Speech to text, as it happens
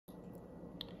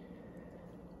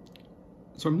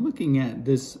So I'm looking at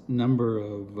this number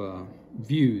of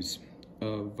views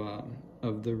of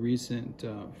the recent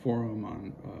forum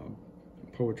on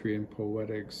poetry and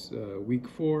poetics, week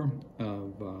 4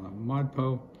 of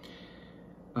ModPo,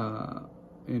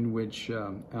 in which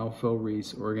Al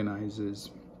Reese organizes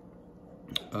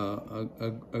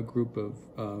a group of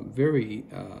very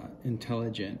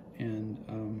intelligent and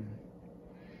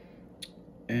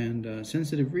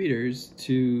sensitive readers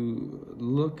to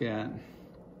look at,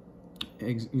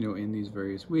 in these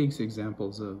various weeks,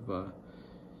 examples of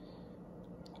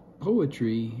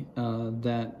poetry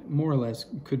that more or less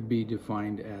could be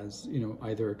defined as,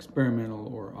 either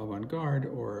experimental or avant-garde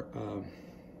or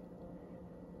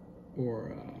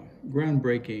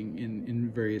groundbreaking in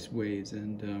various ways,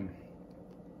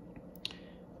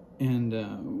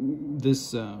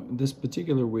 this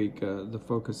particular week the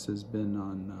focus has been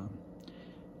on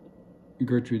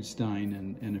Gertrude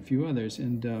Stein and a few others,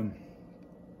 and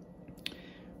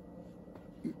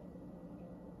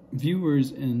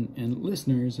viewers and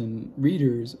listeners and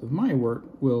readers of my work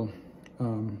will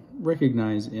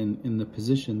recognize in the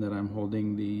position that I'm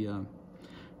holding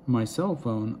my cell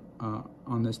phone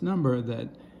on this number that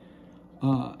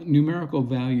numerical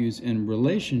values and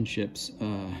relationships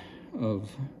of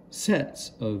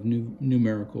sets of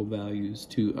numerical values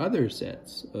to other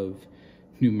sets of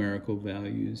numerical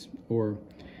values or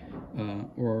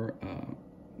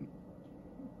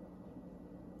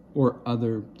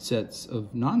other sets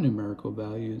of non-numerical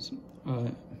values,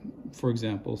 for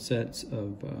example, sets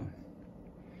of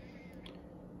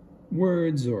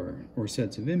words or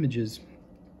sets of images,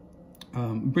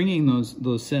 bringing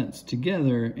those sets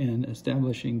together and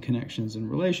establishing connections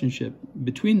and relationship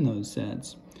between those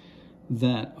sets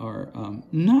that are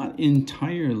not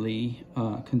entirely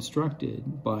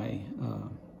constructed by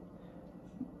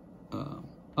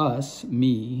us,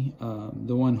 me,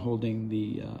 the one holding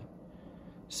the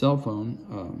cell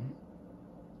phone,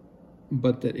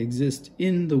 but that exist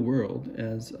in the world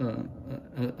as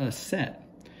a set,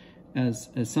 as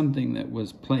something that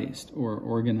was placed or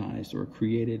organized or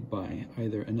created by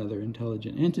either another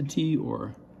intelligent entity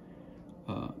or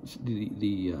the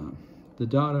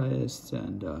Dadaists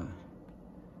and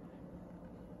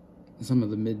some of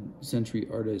the mid-century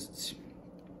artists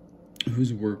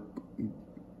whose work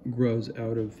grows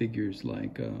out of figures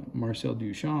like Marcel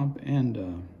Duchamp, and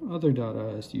other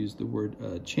Dadaists use the word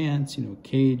chance.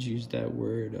 Cage used that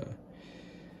word.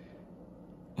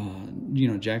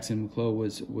 Jackson McClough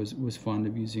was fond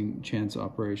of using chance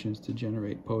operations to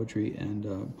generate poetry and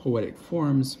poetic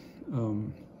forms.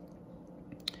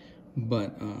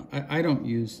 But I don't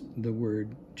use the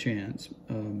word chance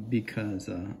because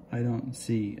I don't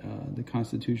see the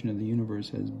constitution of the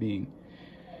universe as being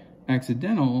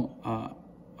accidental.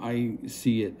 I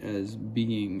see it as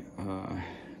being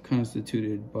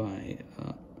constituted by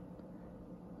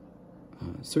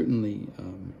certainly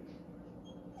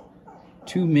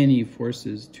too many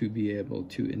forces to be able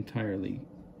to entirely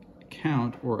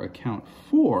count or account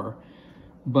for,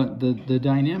 but the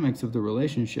dynamics of the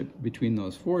relationship between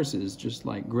those forces, just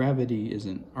like gravity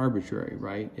isn't arbitrary,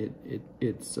 right?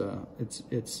 It's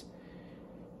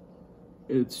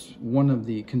one of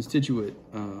the constituent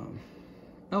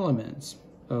elements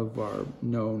of our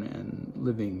known and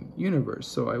living universe.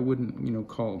 So I wouldn't,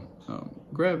 call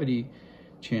gravity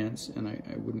chance, and I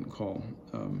wouldn't call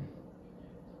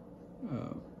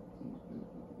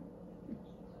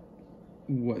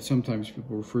what sometimes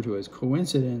people refer to as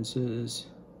coincidences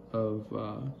of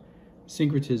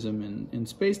syncretism in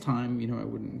space-time. I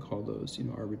wouldn't call those,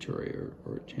 arbitrary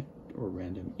or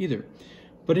random either.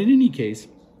 But in any case,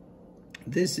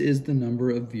 this is the number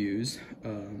of views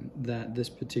that this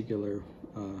particular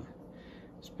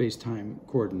space-time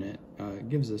coordinate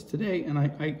gives us today, and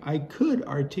I could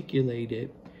articulate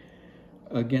it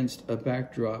against a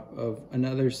backdrop of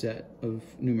another set of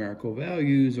numerical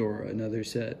values or another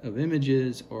set of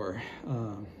images or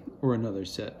another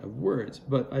set of words.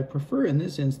 But I prefer in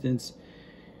this instance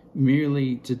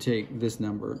merely to take this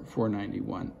number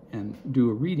 491 and do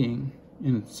a reading,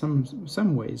 in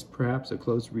some ways perhaps a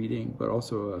close reading, but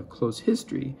also a close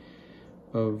history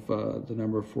of the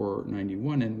number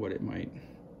 491 and what it might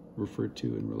refer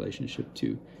to in relationship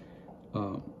to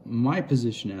my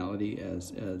positionality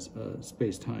as a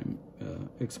space-time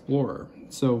explorer.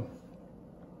 So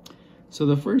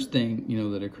the first thing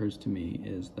that occurs to me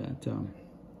is that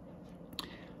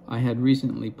I had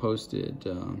recently posted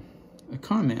a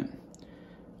comment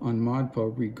on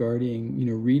ModPo regarding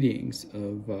readings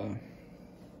of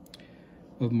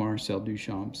Marcel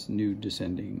Duchamp's new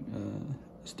Descending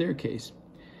Staircase,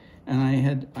 and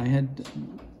I had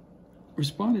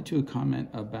responded to a comment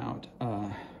about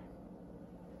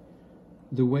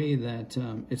the way that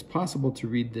it's possible to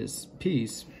read this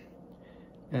piece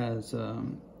as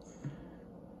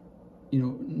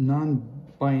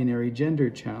non-binary gender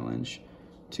challenge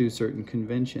to certain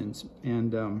conventions.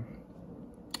 And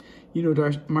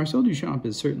Marcel Duchamp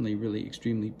is certainly really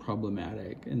extremely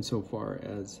problematic insofar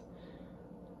as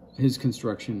his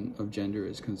construction of gender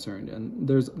is concerned, and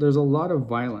there's a lot of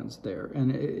violence there,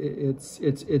 and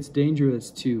it's dangerous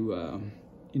to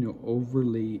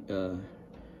overly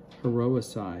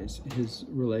heroicize his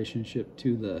relationship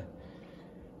to the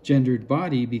gendered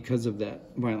body because of that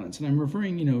violence. And I'm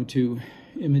referring to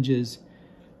images.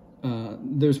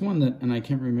 There's one that, and I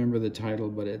can't remember the title,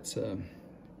 but it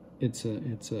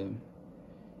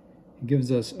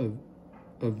gives us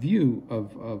a view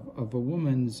of a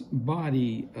woman's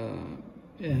body,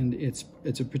 and it's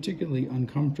a particularly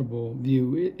uncomfortable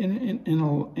view.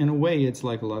 In a way, it's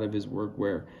like a lot of his work,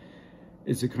 where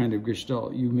it's a kind of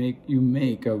gestalt. You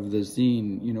make of the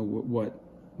scene,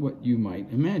 what you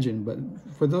might imagine. But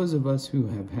for those of us who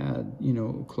have had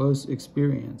close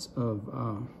experience of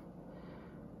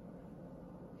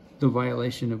the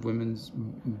violation of women's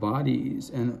bodies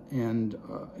and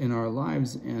in our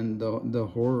lives, and the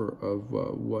horror of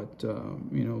what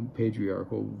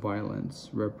patriarchal violence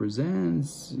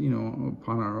represents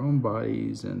upon our own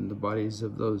bodies and the bodies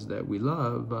of those that we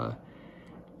love,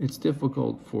 it's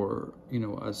difficult for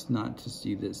us not to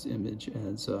see this image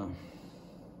as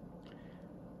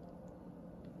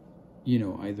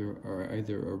either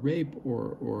a rape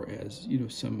or as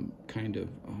some kind of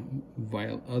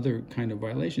other kind of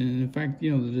violation. And in fact,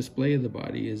 the display of the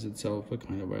body is itself a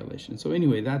kind of violation. So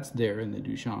anyway, that's there in the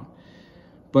Duchamp.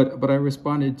 But I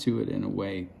responded to it in a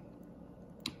way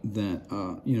that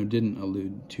didn't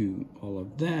allude to all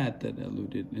of that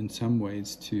alluded in some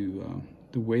ways to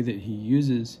the way that he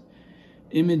uses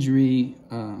imagery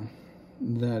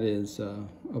that is a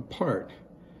part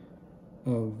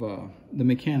of the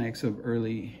mechanics of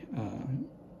early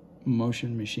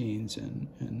motion machines and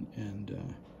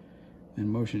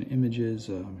motion images,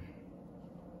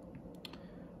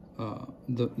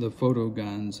 the photo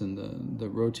guns and the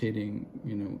rotating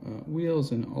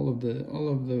wheels, and all of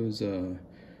those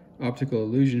optical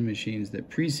illusion machines that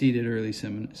preceded early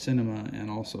cinema,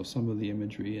 and also some of the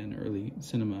imagery in early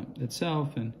cinema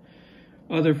itself, and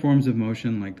other forms of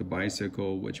motion like the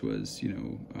bicycle, which was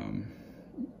an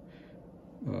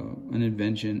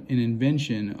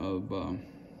invention of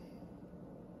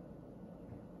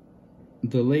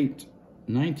the late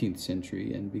 19th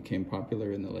century, and became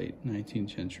popular in the late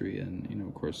 19th century, and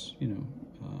of course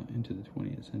into the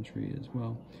 20th century as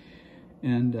well,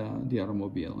 and the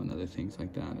automobile and other things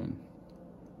like that. And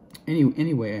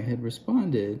anyway, I had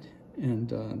responded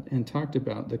and talked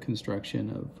about the construction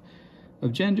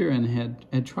of gender, and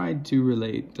had tried to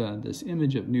relate this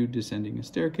image of nude descending a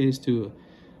staircase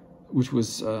which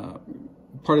was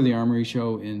part of the Armory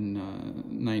show in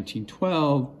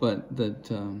 1912, but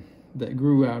that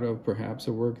grew out of perhaps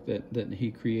a work that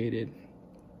he created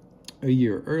a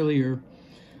year earlier,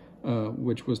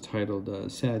 which was titled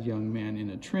Sad Young Man in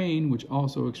a Train, which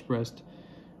also expressed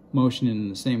motion in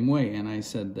the same way. And I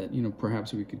said that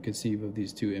perhaps we could conceive of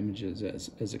these two images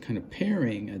as a kind of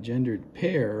pairing, a gendered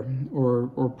pair,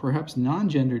 or perhaps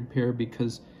non-gendered pair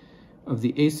because of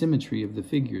the asymmetry of the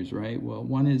figures, right? Well,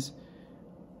 one is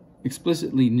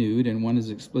explicitly nude and one is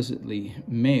explicitly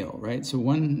male, right? So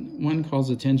one calls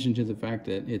attention to the fact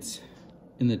that it's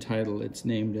in the title, it's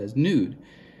named as nude,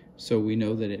 so we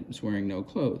know that it's wearing no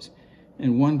clothes.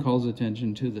 And one calls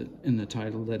attention to in the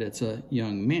title that it's a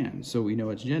young man, so we know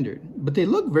it's gendered. But they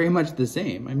look very much the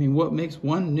same. I mean, what makes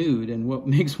one nude and what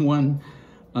makes one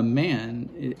a man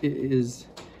is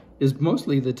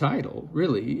mostly the title,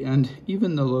 really, and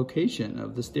even the location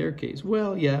of the staircase.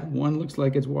 Well, yeah, one looks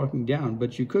like it's walking down,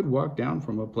 but you could walk down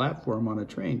from a platform on a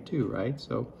train too, right?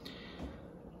 So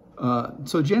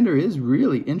gender is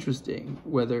really interesting,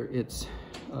 whether it's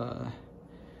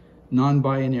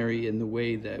non-binary in the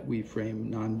way that we frame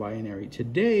non-binary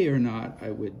today or not. I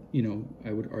would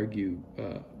argue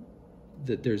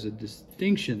that there's a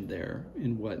distinction there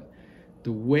in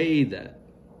the way that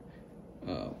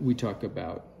we talk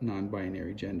about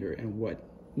non-binary gender and what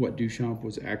Duchamp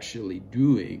was actually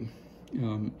doing.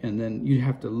 And then you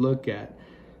have to look at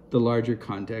the larger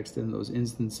context and those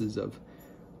instances of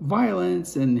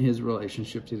violence and his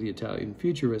relationship to the Italian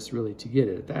futurists really to get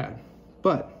at that.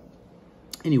 But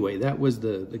anyway, that was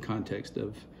the context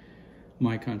of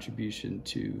my contribution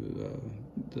to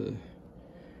the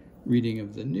reading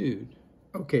of the nude.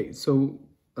 Okay, so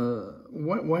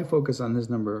why focus on this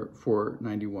number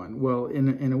 491? Well,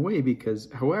 in a way, because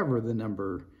however the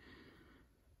number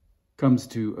comes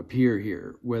to appear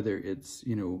here, whether it's,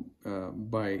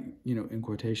 by, in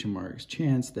quotation marks,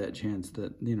 chance that,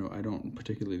 I don't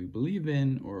particularly believe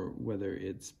in, or whether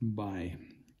it's by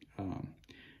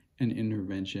an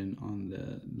intervention on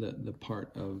the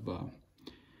part of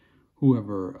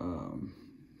whoever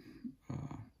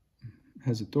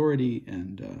has authority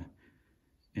and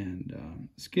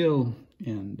skill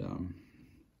and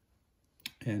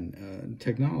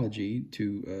technology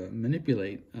to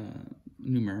manipulate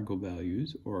numerical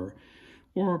values, or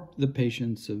the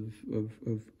patience of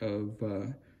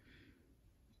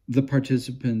the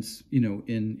participants,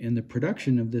 in the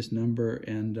production of this number,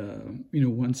 and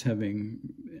once having,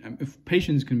 if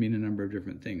patience can mean a number of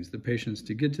different things, the patience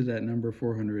to get to that number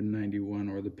 491,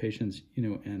 or the patience,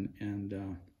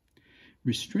 and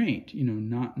restraint,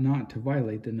 not to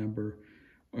violate the number.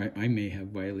 I may have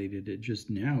violated it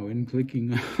just now in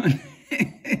clicking on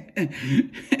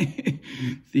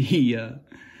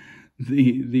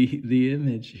the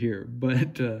image here,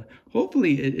 but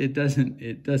hopefully it doesn't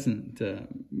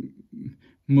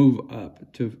move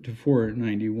up to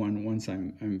 491 once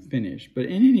I'm finished. But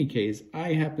in any case,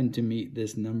 I happen to meet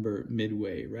this number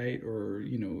midway, right? Or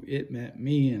it met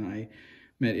me and I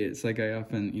met it. It's like I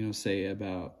often say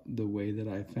about the way that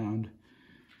I found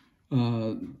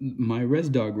my res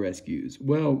dog rescues.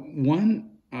 Well,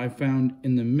 one I found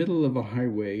in the middle of a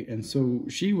highway, and so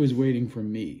she was waiting for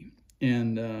me.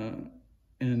 And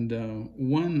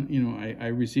one, I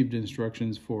received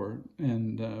instructions for,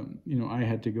 and I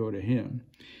had to go to him.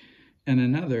 And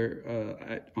another,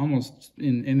 I almost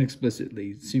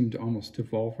inexplicitly seemed almost to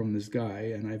fall from the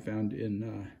sky, and I found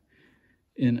in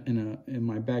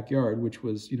my backyard, which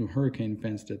was hurricane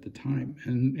fenced at the time,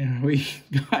 and we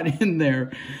got in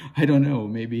there. I don't know,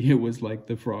 maybe it was like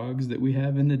the frogs that we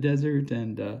have in the desert,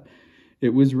 and it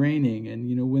was raining, and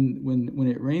when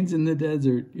it rains in the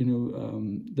desert,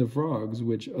 the frogs,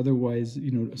 which otherwise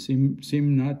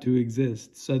seem not to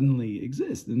exist, suddenly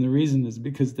exist, and the reason is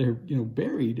because they're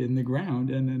buried in the ground,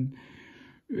 and then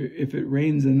if it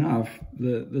rains enough,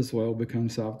 the soil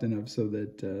becomes soft enough so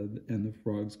that and the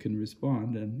frogs can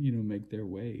respond and make their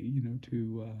way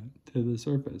to the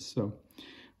surface. So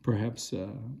perhaps a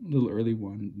little early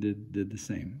one did the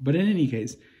same. But in any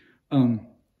case,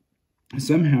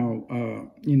 somehow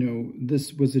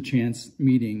this was a chance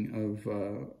meeting of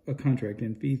a contract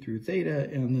and fee through theta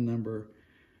and the number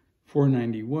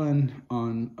 491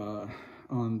 on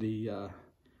the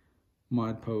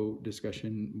ModPo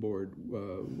discussion board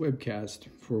webcast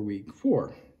for week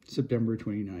 4, September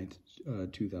 29th,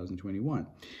 2021.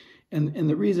 And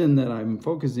the reason that I'm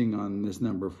focusing on this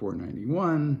number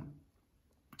 491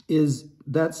 is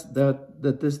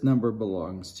that this number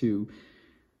belongs to,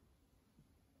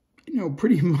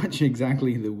 pretty much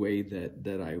exactly the way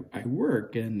that I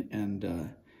work and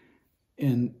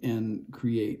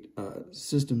create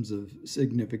systems of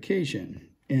signification.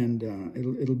 And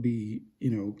it'll be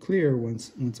clear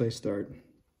once I start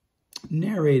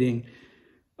narrating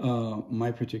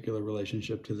my particular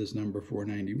relationship to this number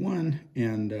 491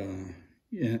 and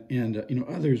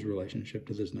others' relationship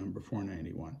to this number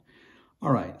 491.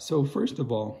 All right. So first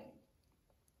of all,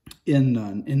 in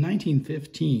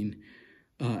 1915,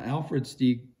 Alfred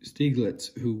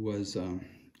Stieglitz, who was a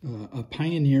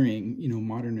pioneering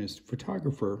modernist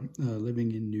photographer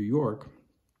living in New York,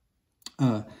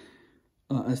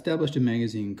 established a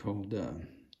magazine called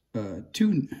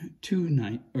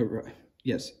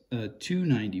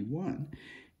 291,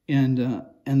 and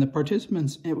the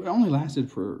participants, it only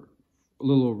lasted for a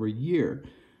little over a year,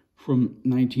 from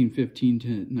 1915 to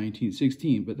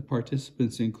 1916, but the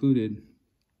participants included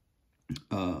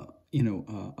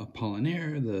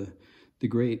Apollinaire, the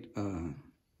great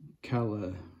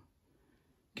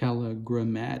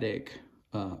calligrammatic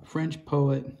French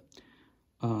poet,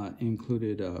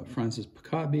 included Francis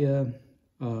Picabia.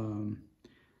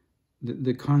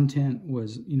 The content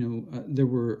was, there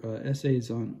were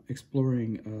essays on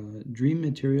exploring dream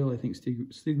material. I think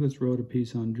Stieglitz wrote a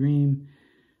piece on dream.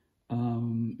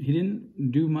 He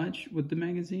didn't do much with the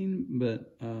magazine,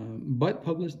 but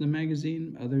published the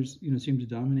magazine. Others, seemed to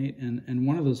dominate. And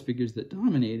one of those figures that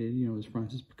dominated, was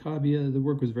Francis Picabia. The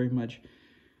work was very much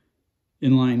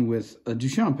in line with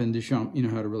Duchamp, and Duchamp,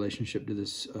 had a relationship to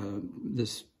this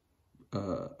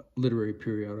literary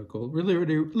periodical,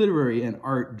 literary and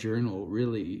art journal,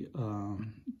 really,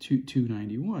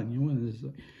 291. One of those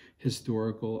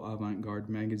historical avant-garde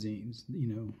magazines.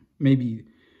 Maybe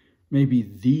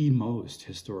the most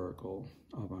historical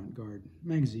avant-garde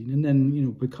magazine. And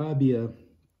then Picabia,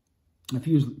 a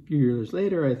few years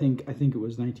later, I think it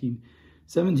was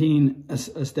 1917,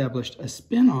 established a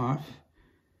spin-off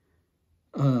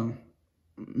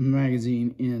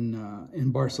magazine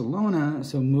in Barcelona,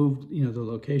 so moved, you know, the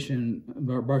location.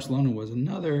 Barcelona was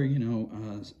another, you know,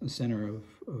 a center of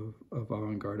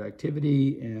avant-garde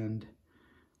activity, and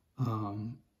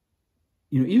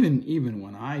you know, even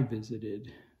when I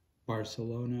visited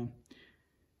Barcelona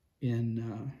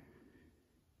in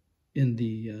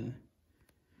the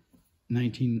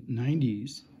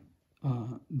 1990s,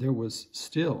 there was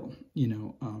still, you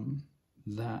know,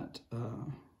 that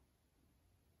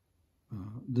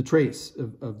the trace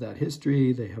of that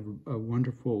history. They have a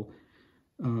wonderful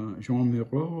Jean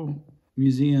Miro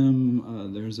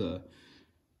museum. There's a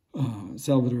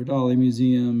Salvador Dali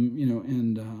museum, you know,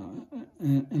 and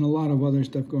a lot of other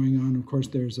stuff going on. Of course,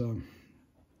 there's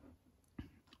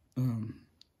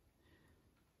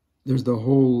the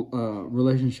whole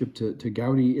relationship to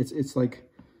Gaudi. It's like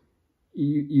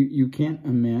you can't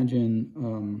imagine,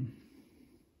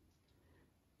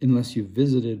 unless you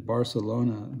visited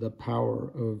Barcelona, the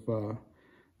power of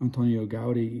Antonio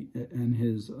Gaudi and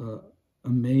his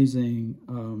amazing,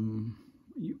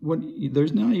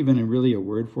 there's not even really a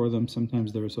word for them.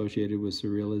 Sometimes they're associated with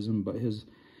surrealism, but his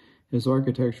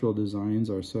architectural designs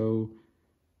are so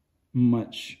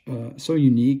much, so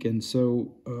unique and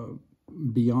so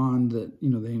beyond that, you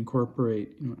know, they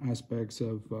incorporate, you know, aspects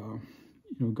of, you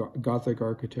know, Gothic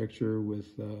architecture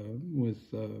with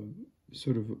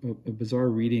sort of a bizarre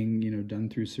reading, you know, done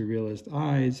through surrealist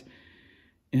eyes,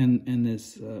 and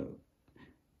this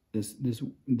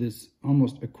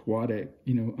almost aquatic,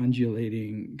 you know,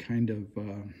 undulating kind of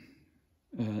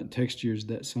textures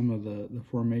that some of the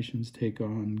formations take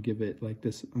on, give it like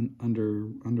this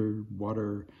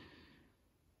underwater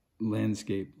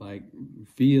landscape like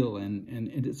feel, and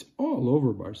it's all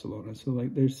over Barcelona. So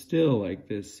like there's still like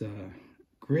this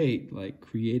great, like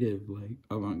creative, like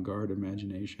avant-garde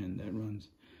imagination that runs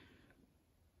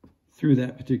through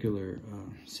that particular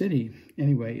city.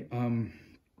 Anyway,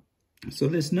 so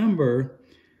this number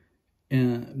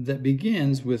that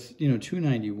begins with, you know,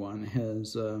 291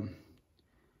 has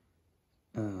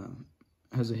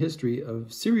a history of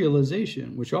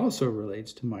serialization, which also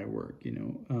relates to my work, you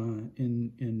know,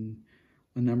 in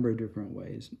a number of different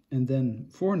ways. And then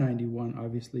 491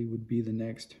 obviously would be the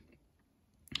next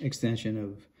extension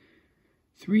of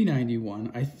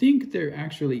 391. I think there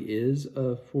actually is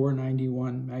a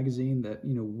 491 magazine that,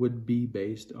 you know, would be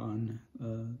based on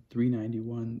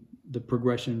 391, the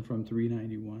progression from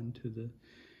 391 to the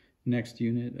next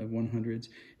unit of 100s.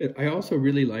 I also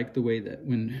really like the way that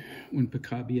when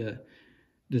Picabia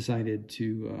decided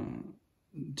to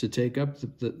take up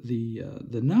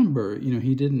the number, you know,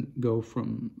 he didn't go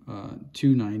from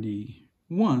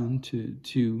 291 to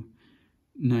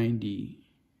 292.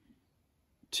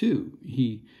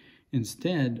 He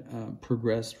instead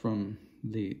progressed from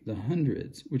the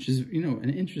hundreds, which is, you know, an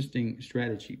interesting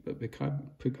strategy. But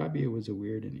Picabia was a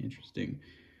weird and interesting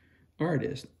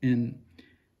artist, and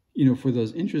you know, for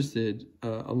those interested,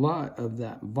 a lot of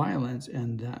that violence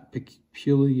and that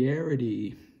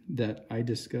peculiarity that I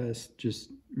discussed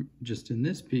just in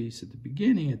this piece at the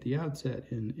beginning, at the outset,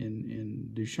 in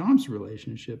Duchamp's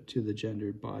relationship to the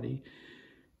gendered body,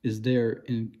 is there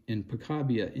in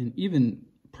Picabia, and even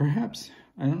perhaps,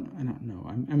 I don't know,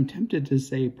 I'm tempted to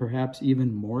say perhaps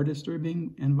even more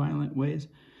disturbing and violent ways,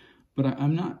 but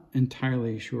I'm not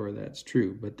entirely sure that's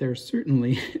true. But they're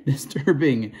certainly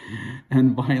disturbing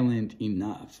and violent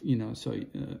enough, you know, so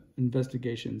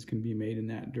investigations can be made in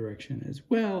that direction as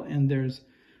well. And there's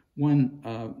one,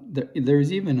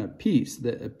 there's even a piece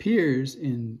that appears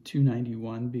in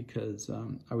 291 because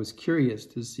I was curious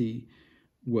to see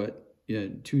what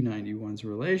 291's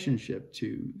relationship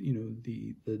to, you know,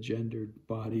 the gendered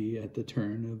body at the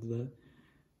turn of the,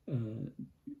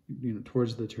 you know,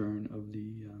 towards the turn of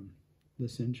the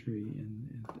century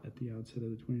and at the outset of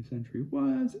the 20th century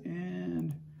was.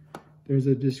 And there's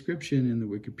a description in the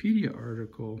Wikipedia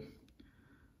article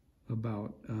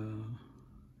about,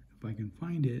 if I can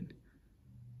find it,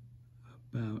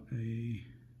 about a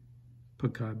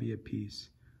Picabia piece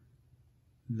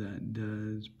that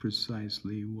does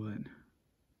precisely what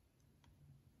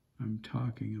I'm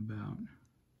talking about.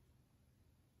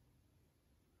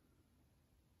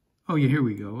 Oh yeah, here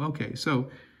we go. Okay, so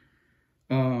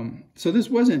so this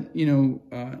wasn't, you know,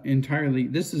 entirely,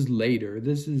 this is later.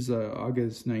 This is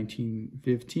August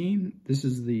 1915. This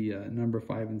is the number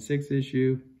 5 and 6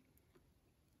 issue.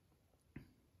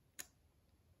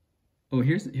 Oh,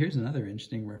 here's another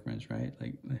interesting reference, right?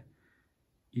 Like,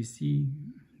 ici,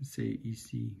 say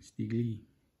ici,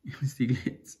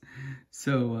 Stiglitz.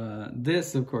 So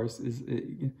this, of course, is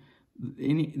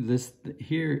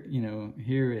here, you know,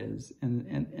 here is,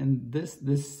 and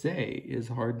this say is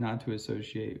hard not to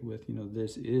associate with, you know,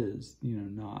 this is, you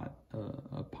know, not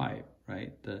a pipe,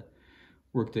 right? The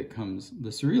work that comes, the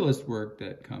surrealist work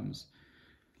that comes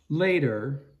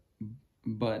later,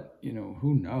 but, you know,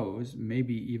 who knows,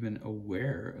 maybe even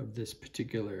aware of this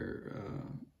particular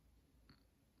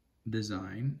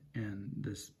design and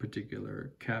this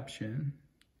particular caption.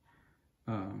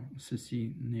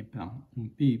 Ceci n'est pas un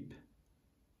pipe.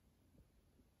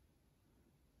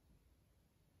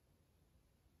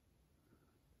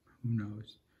 Who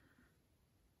knows?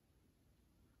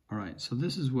 All right, so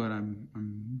this is what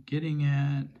I'm getting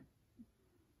at.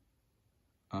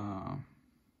 I'll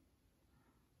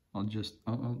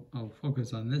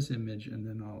focus on this image, and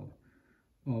then I'll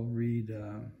read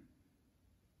the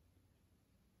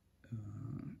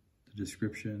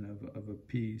description of a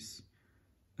piece.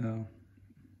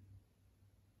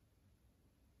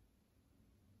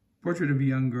 Portrait of a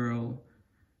young girl,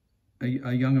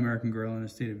 a young American girl in a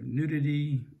state of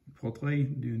nudity. Portrait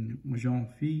d'une jeune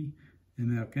fille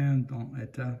américaine dans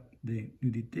état de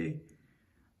nudité,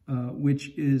 which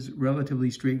is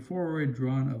relatively straightforward,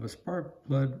 drawn of a spark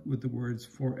plug with the words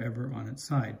 "forever" on its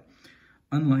side.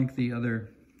 Unlike the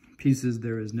other pieces,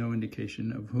 there is no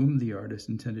indication of whom the artist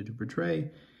intended to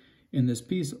portray in this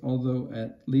piece, although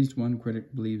at least one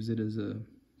critic believes it is a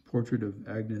portrait of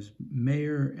Agnes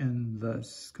Mayer and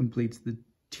thus completes the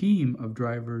team of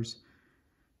drivers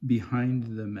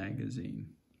behind the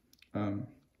magazine.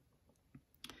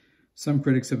 Some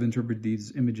critics have interpreted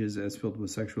these images as filled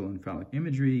with sexual and phallic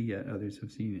imagery, yet others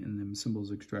have seen in them symbols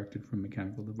extracted from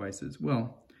mechanical devices.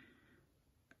 Well,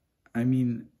 I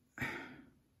mean, I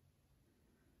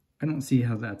don't see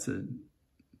how that's a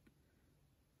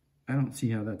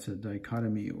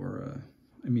dichotomy or a,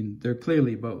 I mean, they're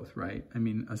clearly both, right? I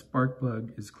mean, a spark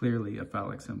plug is clearly a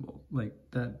phallic symbol. Like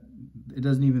that, it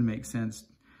doesn't even make sense.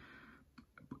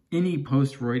 Any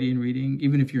post-Freudian reading,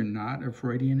 even if you're not a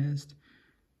Freudianist,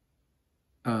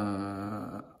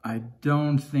 I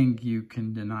don't think you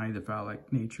can deny the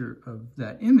phallic nature of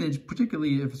that image,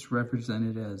 particularly if it's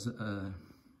represented as a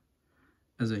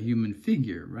human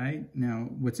figure, right? Now,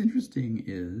 what's interesting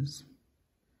is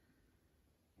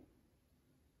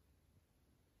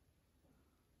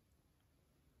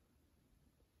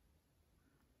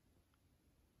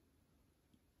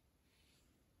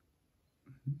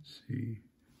let's see.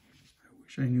 I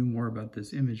wish I knew more about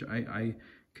this image. I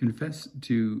confess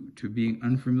to being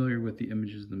unfamiliar with the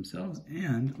images themselves,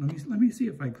 and let me see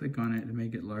if I click on it to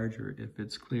make it larger, if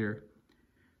it's clear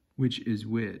which is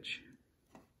which.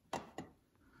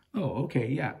 Oh, okay,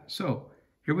 yeah. So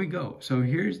here we go. So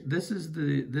this is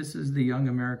the young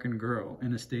American girl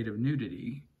in a state of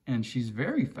nudity, and she's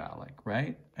very phallic,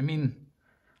 right? I mean,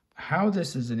 how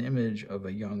this is an image of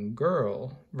a young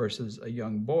girl versus a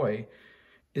young boy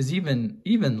is even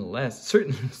less,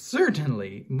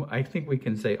 certainly, I think we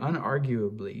can say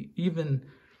unarguably, even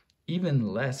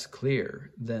less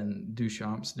clear than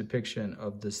Duchamp's depiction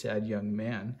of the sad young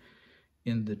man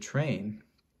in the train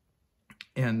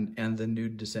and the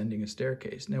nude descending a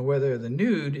staircase. Now, whether the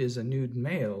nude is a nude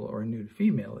male or a nude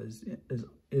female is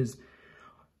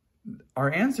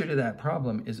our answer to that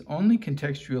problem is only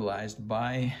contextualized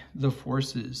by the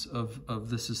forces of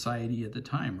the society at the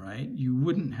time, right? You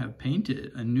wouldn't have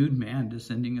painted a nude man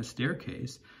descending a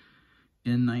staircase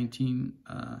in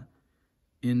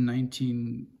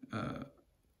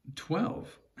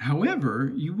 1912.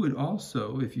 However, you would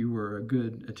also, if you were a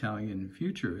good Italian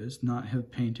futurist, not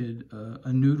have painted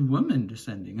a nude woman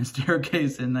descending a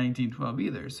staircase in 1912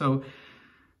 either. So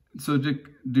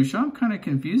Duchamp kind of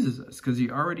confuses us because he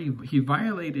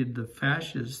violated the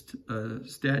fascist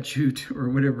statute or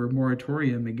whatever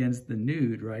moratorium against the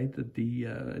nude, right? That the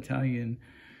Italian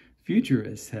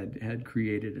futurists had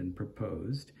created and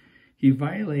proposed. He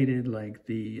violated like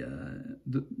the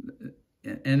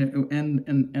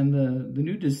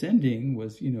nude descending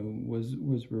was, you know,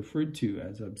 was referred to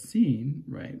as obscene,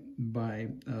 right? By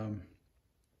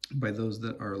those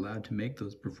that are allowed to make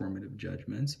those performative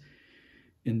judgments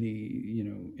in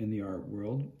the art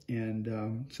world. And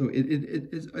so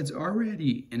it's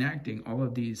already enacting all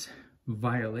of these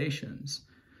violations.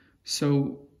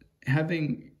 So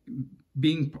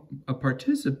being a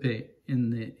participant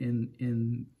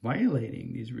in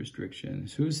violating these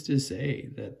restrictions, who's to say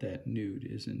that nude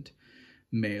isn't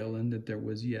male and that there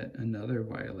was yet another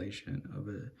violation of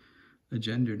a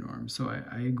gender norm? So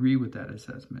I agree with that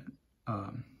assessment.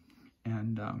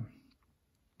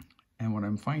 And what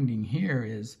I'm finding here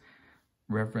is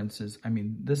references, I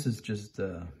mean, this is just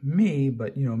me,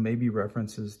 but, you know, maybe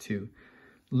references to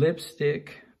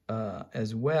lipstick,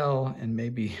 as well, and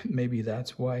maybe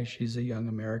that's why she's a young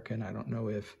American. I don't know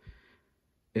if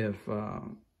you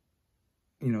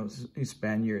know,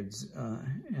 Spaniards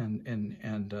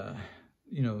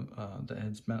you know, that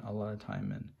had spent a lot of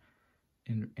time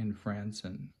in France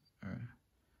and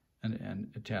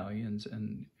Italians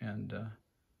and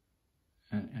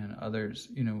others,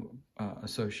 you know,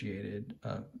 associated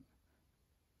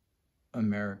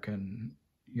American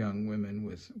young women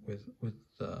with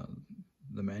the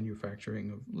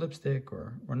manufacturing of lipstick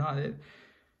or not. It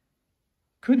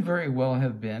could very well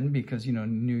have been because, you know,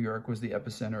 New York was the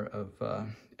epicenter of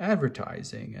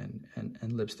advertising,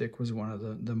 and lipstick was one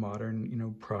of the modern, you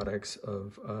know, products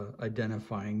of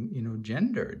identifying, you know,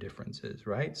 gender differences,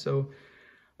 right? So,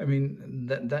 I mean,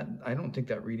 that I don't think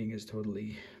that reading is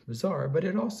totally bizarre, but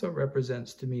it also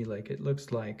represents to me, like, it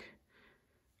looks like,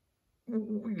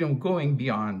 you know, going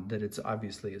beyond that it's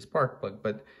obviously a spark plug,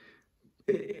 but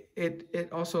it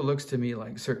also looks to me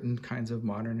like certain kinds of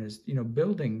modernist, you know,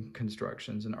 building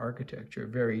constructions and architecture,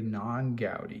 very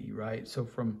non-Gaudi, right? So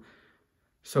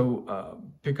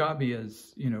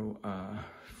Picabbia's, you know,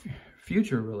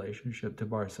 future relationship to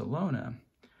Barcelona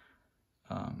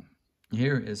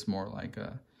here is more like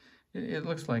it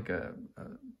looks like a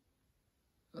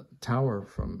tower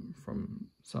from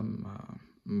some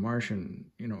Martian,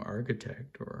 you know,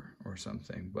 architect or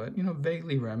something, but, you know,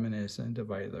 vaguely reminiscent of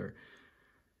either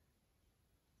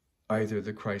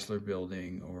the Chrysler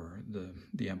Building or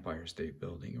the Empire State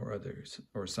Building or others,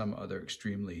 or some other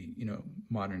extremely, you know,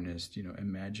 modernist, you know,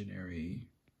 imaginary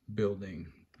building.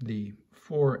 The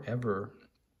forever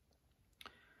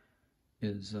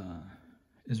is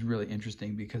really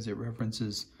interesting because it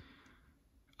references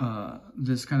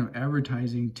this kind of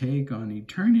advertising take on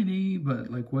eternity, but,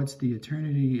 like, what's the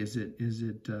eternity? Is it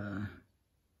the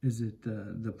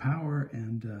power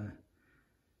and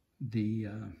the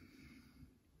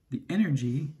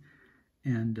energy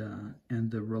and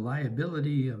the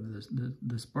reliability of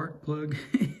the spark plug?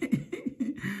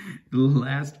 It'll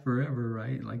last forever,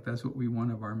 right? Like, that's what we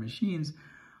want of our machines.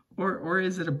 Or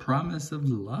is it a promise of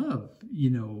love, you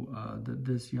know, that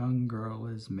this young girl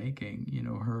is making, you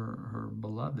know, her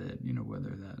beloved, you know, whether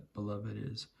that beloved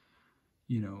is,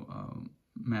 you know,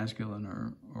 masculine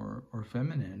or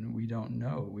feminine, we don't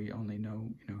know. We only know,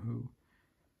 you know,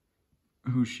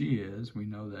 who she is. We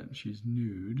know that she's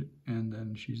nude, and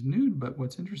then she's nude. But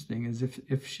what's interesting is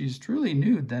if she's truly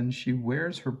nude, then she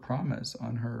wears her promise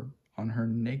on her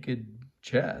naked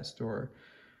chest or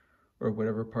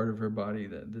whatever part of her body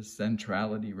that this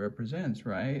centrality represents,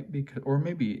 right? Because, or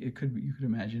maybe you could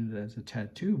imagine it as a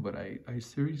tattoo, but I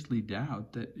seriously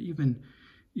doubt that even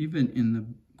in the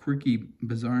quirky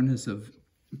bizarreness of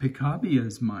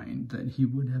Picabbia's mind, that he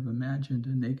would have imagined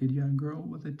a naked young girl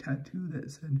with a tattoo that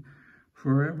said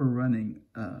 "forever" running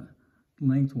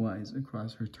lengthwise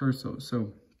across her torso.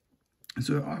 So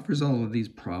it offers all of these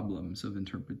problems of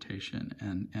interpretation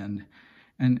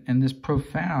and this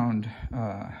profound,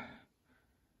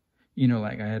 you know,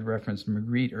 like I had referenced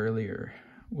Magritte earlier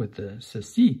with the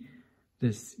ceci.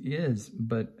 This is,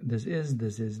 but this is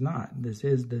not. This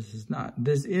is not.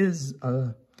 This is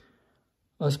a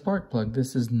spark plug.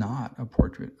 This is not a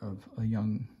portrait of a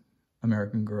young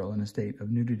American girl in a state of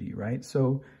nudity, right?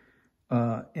 So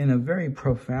in a very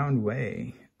profound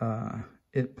way,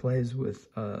 it plays with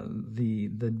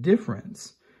the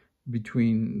difference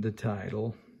between the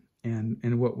title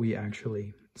and what we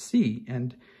actually see,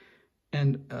 and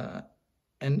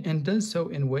does so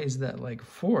in ways that, like,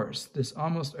 force this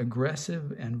almost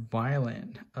aggressive and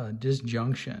violent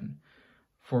disjunction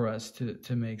for us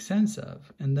to make sense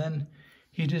of. And then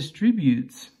he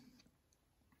distributes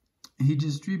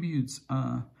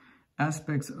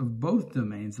aspects of both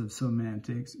domains of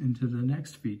semantics into the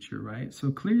next feature, right?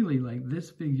 So clearly, like, this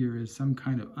figure is some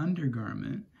kind of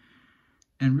undergarment,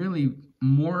 and really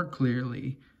more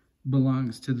clearly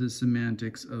belongs to the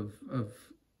semantics of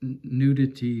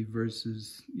nudity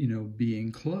versus, you know,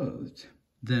 being clothed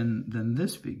than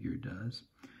this figure does.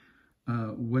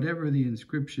 Whatever the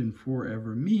inscription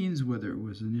 "forever" means, whether it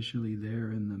was initially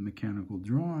there in the mechanical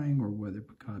drawing or whether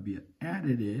Picabia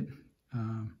added it,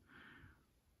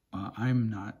 I'm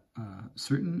not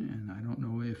certain, and I don't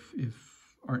know if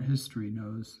art history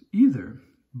knows either.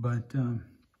 But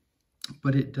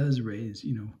it does raise,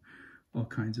 you know, all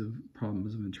kinds of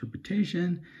problems of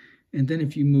interpretation. And then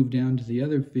if you move down to the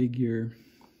other figure,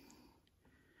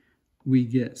 we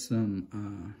get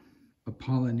some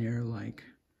Apollinaire-like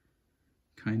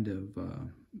kind of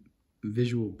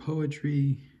visual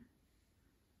poetry,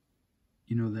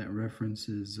 you know, that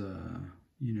references,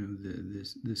 you know,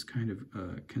 this kind of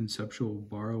conceptual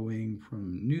borrowing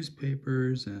from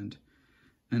newspapers and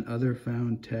and other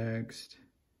found text,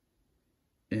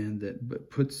 and that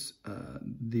puts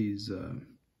these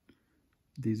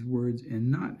words in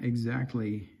not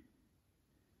exactly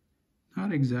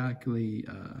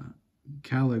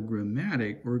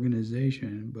calligrammatic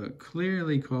organization, but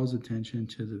clearly calls attention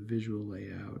to the visual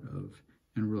layout of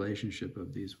and relationship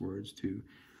of these words to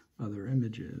other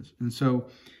images. And so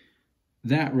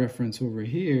that reference over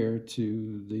here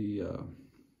to the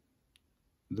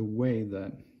way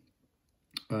that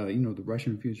the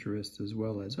Russian futurists, as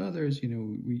well as others,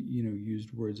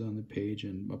 used words on the page,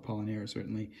 and Apollinaire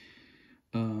certainly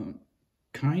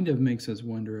kind of makes us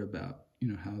wonder about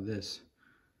how this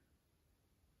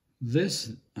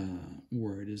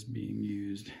word is being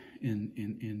used and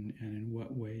in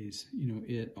what ways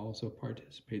it also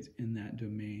participates in that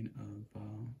domain of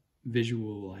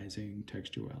visualizing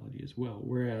textuality as well.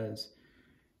 Whereas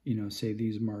say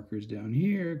these markers down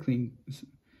here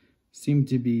seem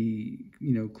to be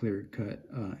clear-cut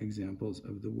examples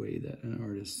of the way that an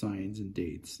artist signs and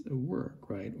dates a work,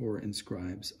 right, or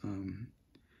inscribes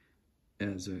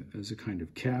as a kind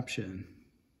of caption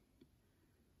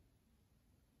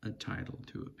a title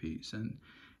to a piece. And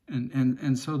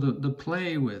so the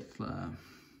play with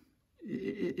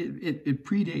it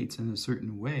predates in a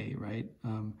certain way, right,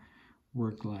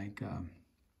 work like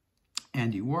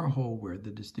Andy Warhol, where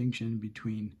the distinction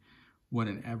between what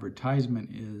an advertisement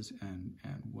is and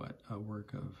what a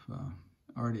work of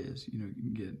art is, you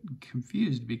can get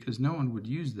confused because no one would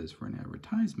use this for an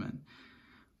advertisement,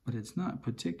 but it's not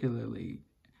particularly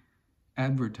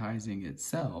advertising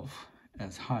itself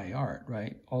as high art,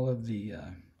 right? All of the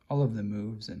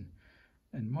moves and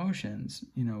motions,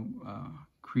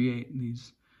 create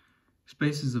these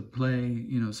spaces of play,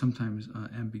 sometimes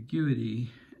ambiguity,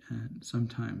 and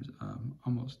sometimes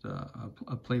almost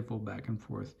a playful back and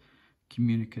forth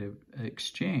communicative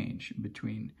exchange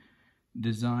between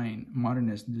design,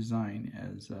 modernist design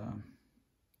as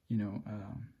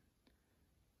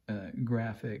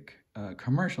graphic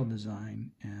commercial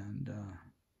design, and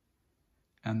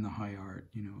the high art,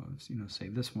 say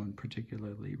this one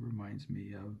particularly reminds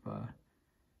me of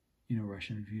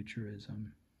Russian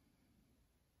futurism.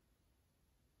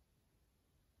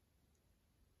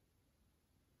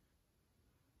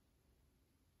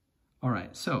 All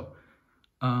right, so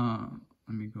let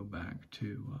me go back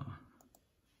to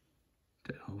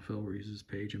Alfil Rees's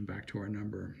page and back to our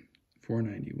number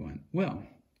 491. Well,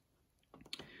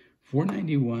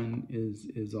 491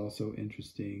 is also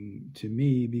interesting to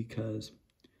me because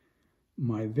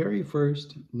my very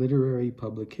first literary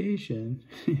publication,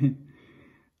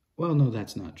 well, no,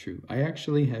 that's not true. I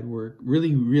actually had worked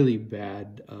really, really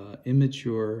bad,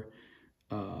 immature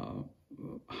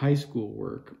high school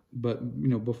work, but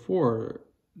before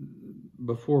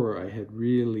I had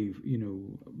really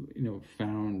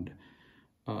found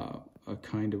a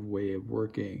kind of way of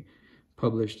working,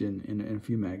 published in a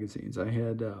few magazines. I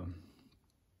had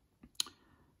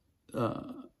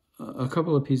a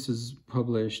couple of pieces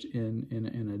published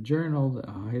in a journal,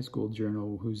 a high school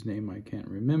journal whose name I can't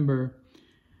remember,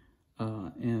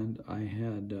 and I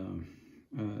had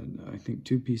I think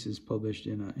 2 pieces published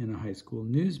in a high school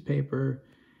newspaper,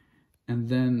 and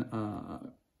then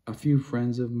a few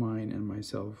friends of mine and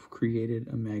myself created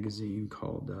a magazine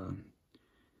called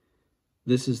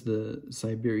This is the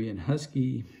Siberian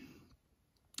Husky,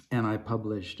 and I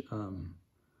published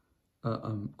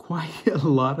quite a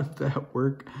lot of that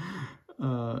work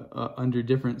under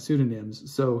different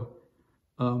pseudonyms. So,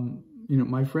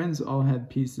 my friends all had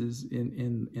pieces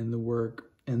in the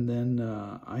work, and then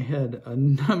I had a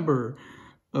number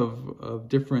of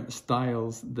different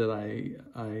styles that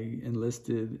I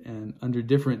enlisted and under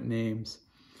different names,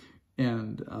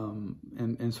 and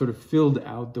sort of filled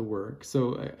out the work.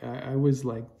 So I was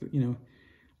like,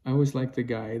 I was like the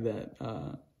guy that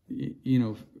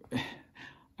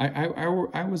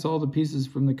I was all the pieces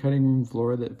from the cutting room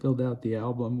floor that filled out the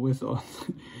album with all,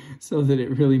 so that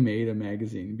it really made a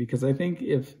magazine. Because I think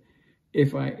if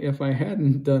I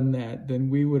hadn't done that, then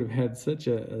we would have had such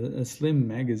a slim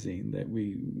magazine that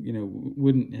we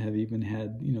wouldn't have even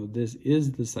had This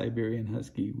is the Siberian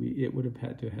Husky. It would have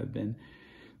had to have been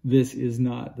This is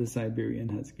not the Siberian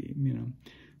Husky.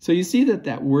 So you see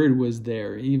that word was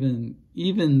there even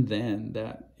then.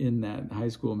 That in that high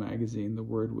school magazine, the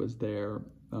word was there.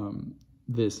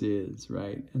 This is,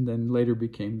 right, and then later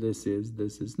became this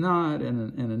is not,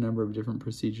 and a number of different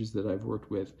procedures that I've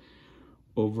worked with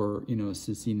over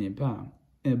ceci n'est pas,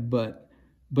 but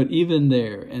even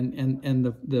there, and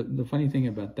the funny thing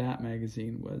about that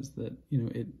magazine was that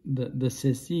the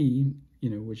ceci,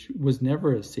 which was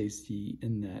never a ceci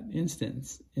in that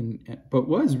instance, but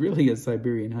was really a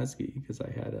Siberian Husky, because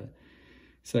I had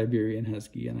Siberian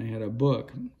Husky, and I had a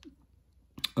book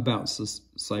about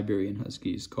Siberian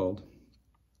Huskies called,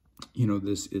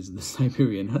 This is the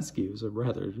Siberian Husky. It was a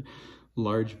rather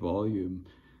large volume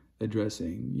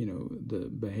addressing, the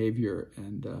behavior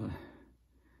and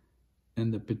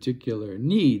the particular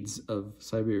needs of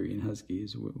Siberian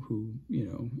Huskies, who,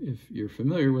 if you're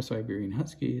familiar with Siberian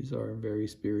Huskies, are very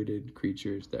spirited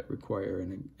creatures that require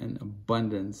an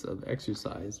abundance of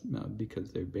exercise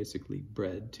because they're basically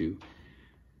bred to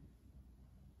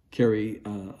carry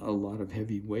a lot of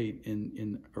heavy weight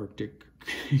in Arctic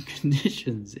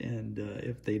conditions, and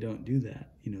if they don't do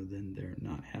that, then they're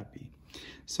not happy.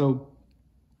 So,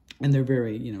 and they're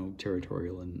very,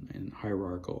 territorial and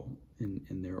hierarchical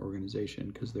in their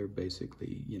organization, because they're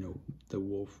basically, the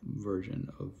wolf version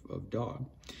of dog.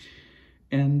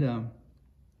 And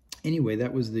anyway,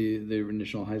 that was the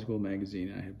initial high school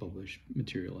magazine. I had published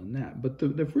material in that. But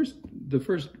the first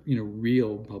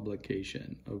real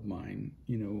publication of mine,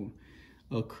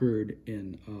 occurred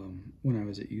in when I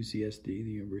was at UCSD, the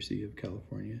University of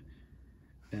California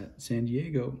at San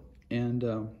Diego, and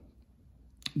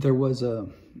there was a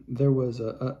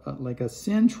like a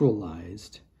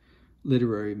centralized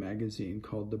literary magazine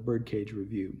called the Birdcage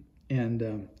Review,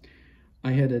 and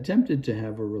I had attempted to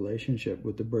have a relationship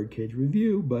with the Birdcage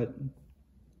Review, but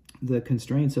the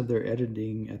constraints of their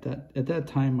editing at that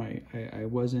time, I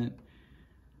wasn't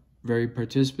very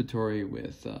participatory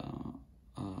with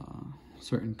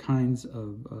certain kinds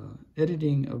of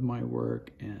editing of my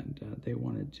work, and they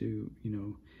wanted to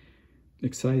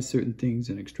excise certain things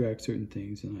and extract certain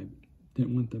things, and I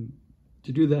didn't want them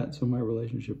to do that. So my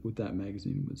relationship with that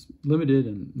magazine was limited,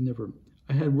 and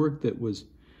I had work that was,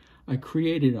 I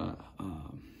created a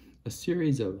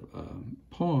series of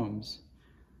poems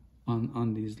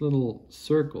on these little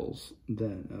circles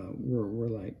that were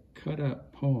like cut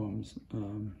up poems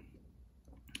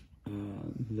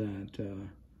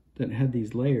that had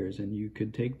these layers, and you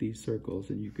could take these circles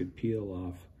and you could peel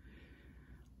off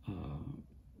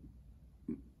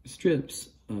strips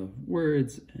of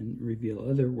words and reveal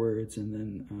other words, and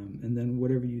then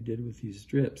whatever you did with these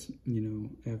strips,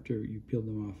 after you peeled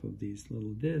them off of these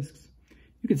little discs,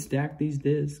 you could stack these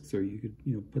discs, or you could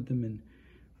put them in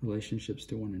relationships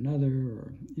to one another,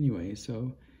 or anyway.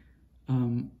 So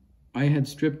I had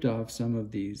stripped off some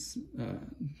of these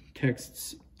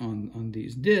texts on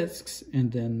these discs,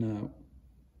 and then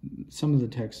some of the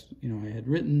text I had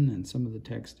written, and some of the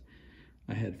text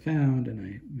I had found,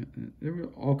 and there were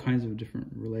all kinds of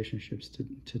different relationships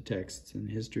to texts and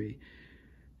history,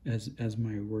 as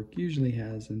my work usually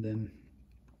has. And then,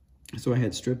 so I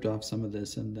had stripped off some of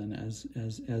this, and then as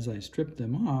I stripped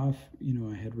them off,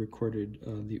 I had recorded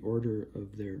the order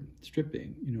of their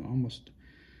stripping, almost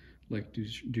like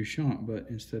Duchamp, but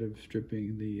instead of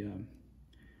stripping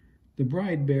the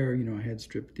bride bear, I had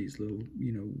stripped these little,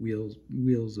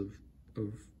 wheels of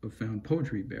found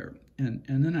poetry bear, and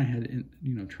then I had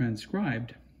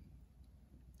transcribed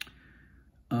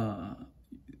the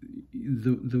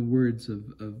words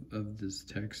of this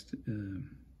text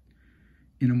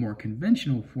in a more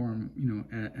conventional form,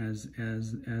 as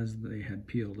they had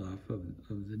peeled off of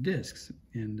the discs,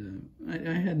 and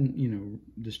I hadn't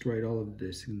destroyed all of the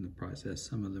discs in the process.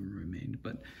 Some of them remained,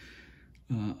 but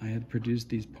I had produced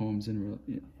these poems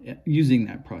using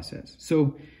that process.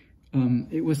 So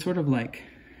it was sort of like,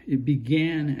 it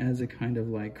began as a kind of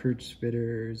like Kurt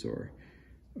Spitter's or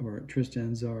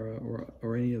Tristan Tzara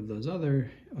or any of those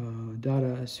other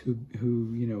Dadaists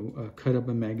who cut up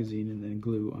a magazine and then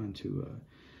glue onto a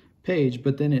page,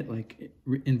 but then it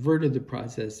inverted the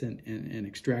process and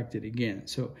extracted again.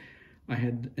 So I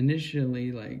had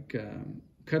initially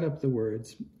cut up the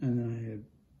words, and then I had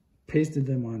pasted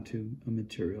them onto a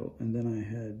material, and then I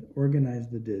had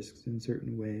organized the discs in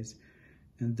certain ways,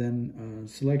 and then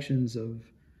selections of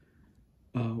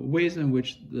ways in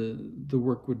which the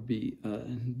work would be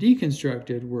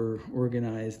deconstructed were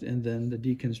organized, and then the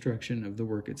deconstruction of the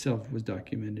work itself was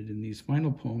documented in these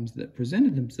final poems that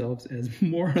presented themselves as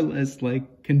more or less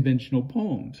like conventional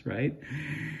poems, right?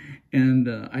 And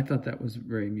I thought that was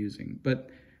very amusing. But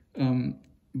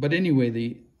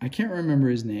anyway, I can't remember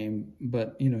his name,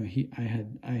 but I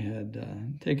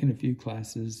had taken a few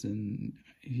classes, and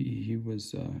he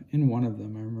was in one of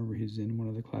them. I remember he was in one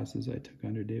of the classes I took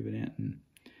under David Anton,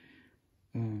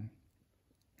 and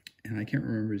I can't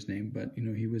remember his name, but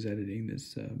he was editing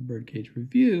this Birdcage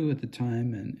Review at the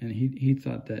time, and he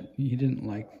thought that he didn't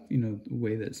like the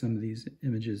way that some of these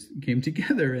images came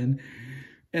together, and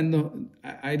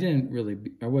I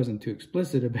wasn't too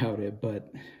explicit about it,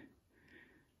 but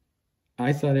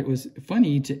I thought it was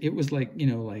funny it was like,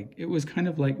 like it was kind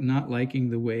of like not liking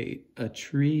the way a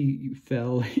tree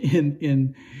fell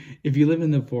if you live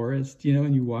in the forest,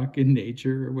 and you walk in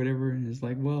nature or whatever. And it's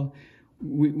like, well,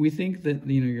 we think that,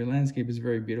 your landscape is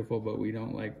very beautiful, but we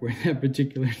don't like where that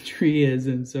particular tree is.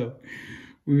 And so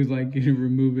we would like you to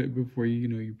remove it before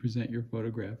you present your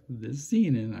photograph of this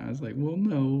scene. And I was like, well,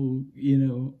 no,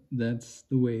 that's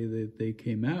the way that they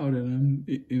came out, and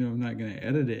I'm not going to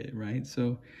edit it, right?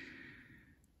 So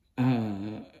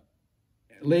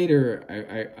later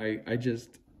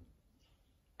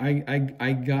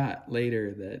I got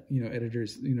later that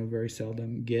editors very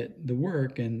seldom get the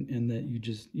work, and that you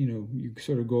just you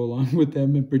sort of go along with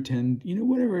them and pretend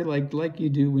whatever, like you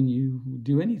do when you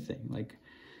do anything, like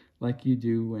you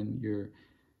do when you're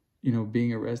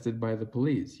being arrested by the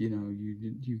police.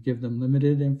 You give them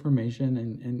limited information,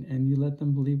 and you let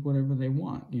them believe whatever they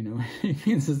want.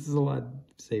 This is a lot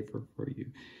safer for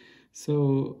you.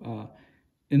 So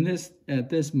at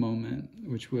this moment,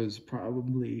 which was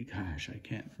probably, gosh, I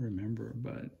can't remember,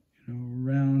 but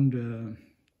around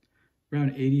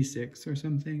 86 or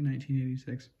something,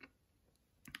 1986.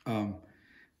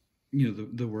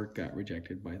 The work got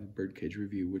rejected by the Birdcage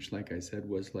Review, which, like I said,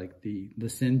 was like the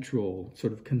central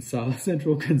sort of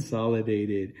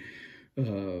consolidated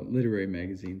literary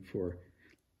magazine for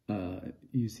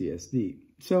UCSD.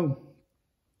 So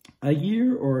a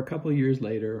year or a couple of years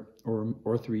later,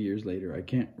 or 3 years later, I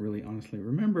can't really honestly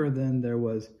remember, then there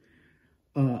was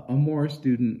a more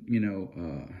student,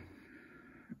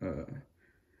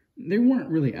 they weren't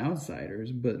really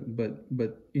outsiders, but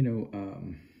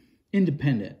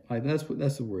independent. Like that's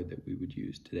the word that we would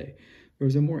use today. There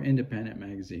was a more independent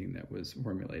magazine that was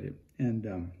formulated,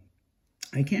 and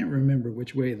I can't remember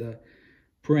which way the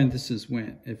parenthesis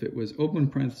went, if it was open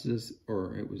parenthesis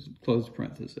or it was closed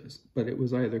parenthesis, but it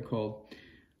was either called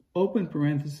open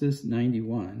parenthesis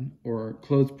 91 or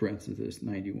closed parenthesis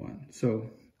 91. So,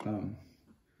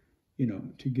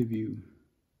 to give you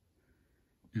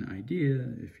an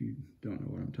idea, if you don't know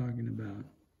what I'm talking about,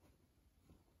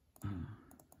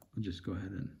 I'll just go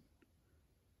ahead and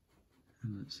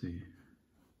let's see.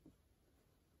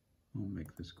 I'll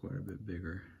make this quite a bit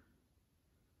bigger.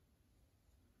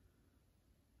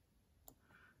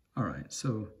 All right,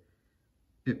 so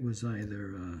it was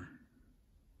either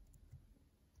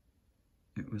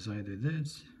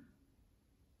this.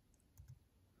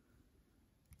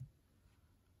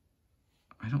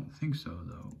 I don't think so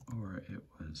though, or it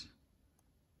was.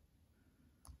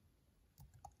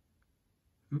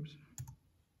 Oops.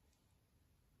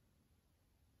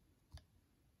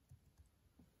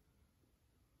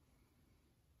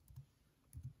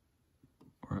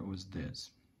 Or it was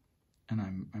this, and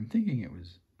I'm thinking it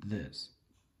was this.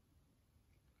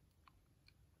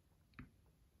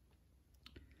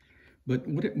 But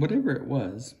whatever it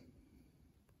was,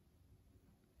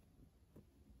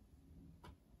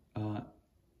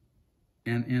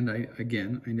 and I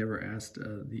never asked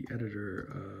the editor.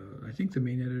 I think the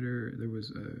main editor, there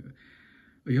was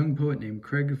a young poet named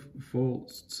Craig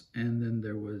Foltz, and then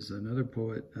there was another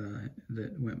poet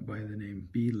that went by the name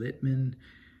B. Littman,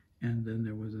 and then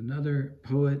there was another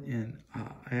poet, and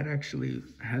I had actually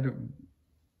had a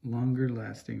longer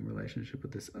lasting relationship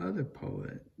with this other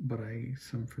poet, but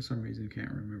for some reason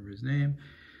can't remember his name,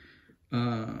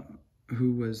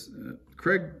 who was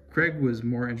Craig was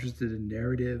more interested in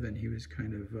narrative, and he was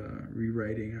kind of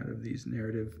rewriting out of these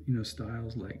narrative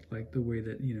styles, like the way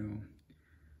that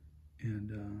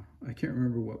and I can't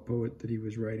remember what poet that he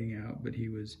was writing out, but he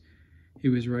was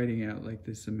writing out like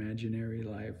this imaginary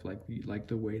life, like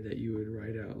the way that you would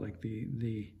write out like the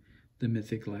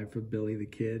mythic life of Billy the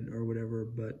Kid or whatever,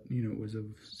 but it was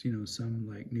of some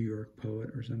like New York poet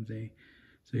or something.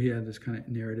 So he had this kind of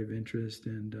narrative interest,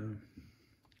 and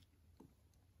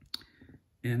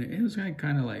it was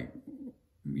kind of like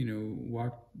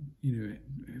it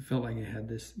felt like it had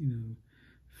this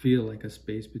feel like a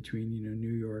space between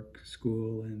New York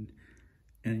school and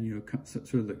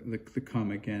sort of the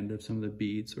comic end of some of the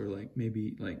beats, or like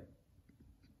maybe like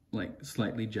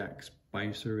slightly Jack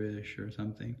Spicer-ish or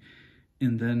something.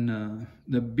 And then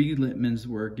the B. Littman's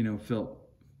work, felt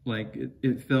like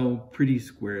it fell pretty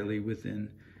squarely within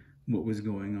what was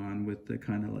going on with the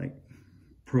kind of like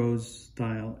prose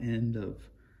style end of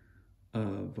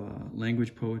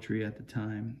language poetry at the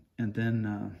time. And then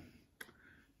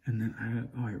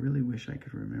I really wish I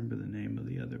could remember the name of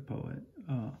the other poet,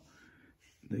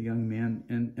 the young man,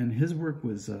 and his work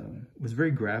was very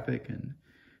graphic and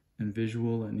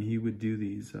visual, and he would do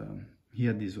these. He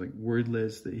had these like word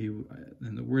lists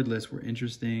and the word lists were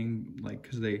interesting, like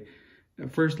because they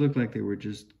at first looked like they were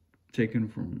just taken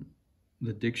from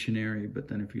the dictionary, but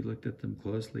then if you looked at them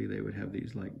closely, they would have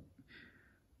these like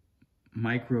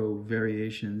micro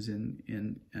variations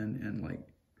and like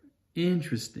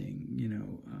interesting, you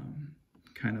know,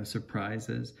 kind of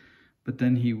surprises. But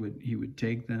then he would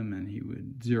take them and he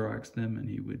would Xerox them, and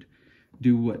he would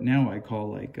do what now I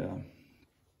call like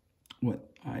what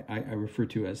I refer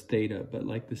to as theta, but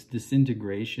like this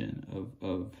disintegration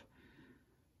of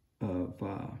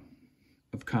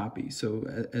copy.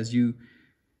 So as you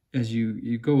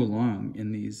go along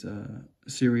in these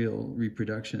serial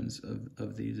reproductions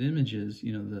of these images,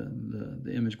 you know,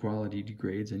 the image quality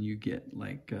degrades, and you get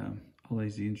like all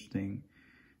these interesting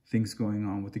things going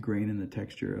on with the grain and the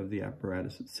texture of the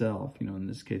apparatus itself. You know, in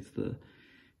this case,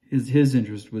 his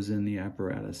interest was in the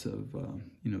apparatus of,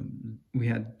 you know, we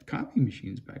had copy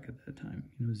machines back at that time,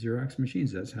 you know, Xerox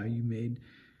machines. That's how you made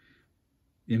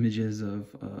images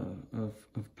of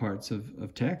parts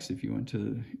of text. If you went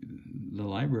to the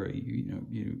library,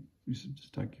 you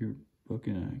stuck your book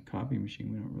in a copy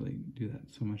machine. We don't really do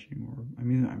that so much anymore. I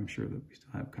mean, I'm sure that we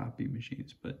still have copy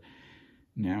machines, but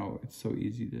now it's so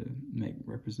easy to make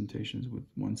representations with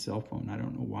one cell phone. I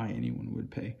don't know why anyone would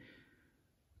pay,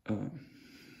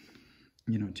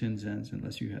 you know, 10 cents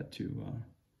unless you had to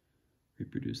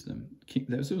reproduce them.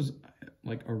 This was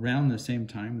like around the same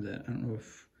time that, I don't know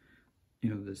if, you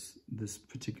know, this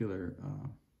particular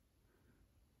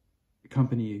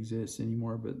company exists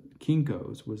anymore, but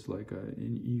Kinko's was like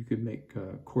you could make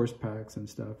course packs and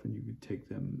stuff, and you could take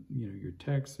them, you know, your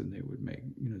text, and they would make,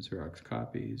 you know, Xerox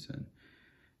copies,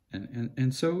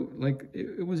 and so like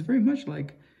it was very much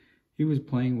like he was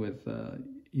playing with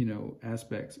you know,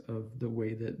 aspects of the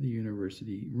way that the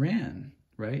university ran,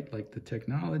 right? Like the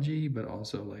technology, but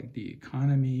also like the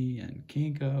economy and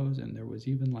Kinko's, and there was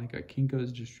even like a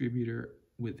Kinko's distributor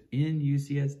within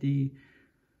UCSD,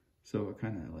 so it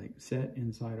kind of like set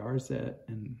inside our set,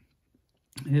 and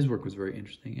his work was very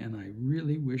interesting, and I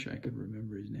really wish I could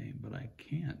remember his name, but I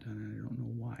can't, and I don't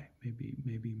know why.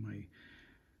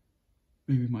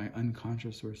 Maybe my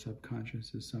unconscious or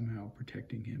subconscious is somehow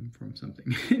protecting him from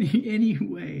something.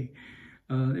 Anyway,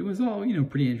 it was all, you know,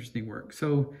 pretty interesting work.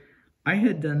 So I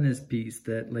had done this piece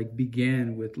that like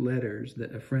began with letters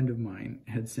that a friend of mine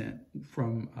had sent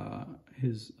from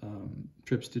his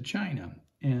trips to China,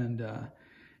 and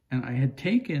I had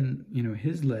taken, you know,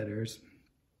 his letters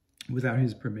without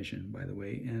his permission, by the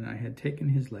way, and I had taken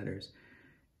his letters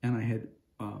and I had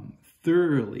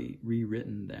thoroughly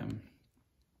rewritten them.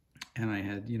 And I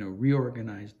had, you know,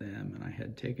 reorganized them, and I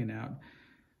had taken out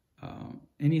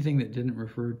anything that didn't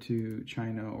refer to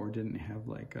China or didn't have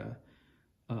like a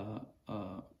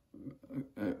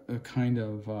kind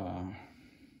of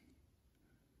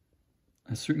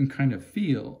a certain kind of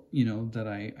feel, you know, that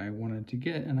I wanted to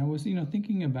get. And I was, you know,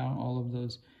 thinking about all of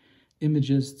those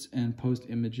imagists and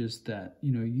post-imagists that,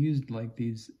 you know, used like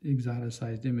these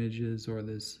exoticized images or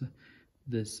this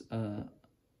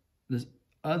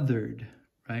othered,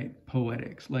 right,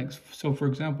 poetics. Like, so for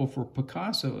example, for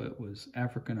Picasso, it was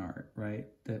African art, right?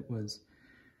 That was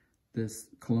this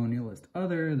colonialist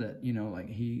other that, you know, like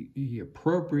he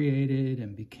appropriated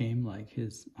and became like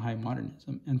his high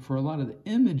modernism. And for a lot of the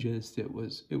imagists, it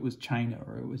was China,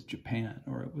 or it was Japan,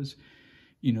 or it was,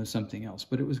 you know, something else.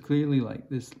 But it was clearly like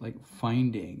this, like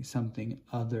finding something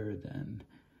other than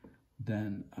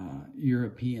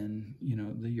European, you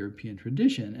know, the European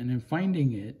tradition, and in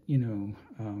finding it, you know,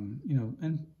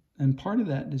 and part of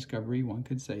that discovery, one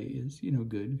could say, is, you know,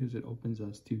 good, because it opens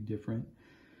us to different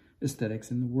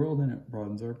aesthetics in the world and it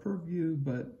broadens our purview.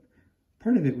 But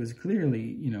part of it was clearly,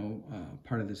 you know,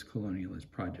 part of this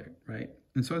colonialist project, right?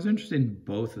 And so I was interested in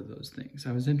both of those things.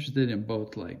 I was interested in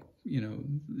both, like, you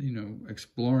know,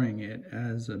 exploring it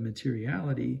as a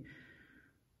materiality,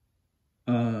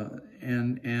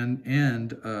 and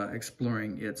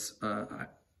exploring its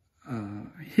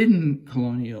hidden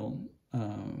colonial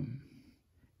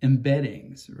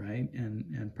embeddings, right,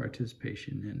 and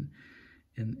participation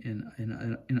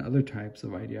in other types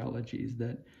of ideologies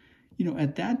that, you know,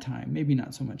 at that time, maybe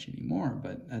not so much anymore,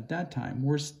 but at that time,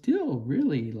 were still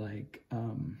really like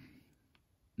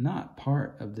not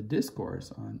part of the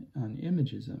discourse on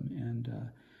imagism, and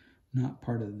not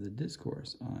part of the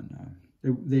discourse on.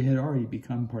 They had already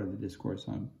become part of the discourse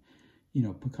on, you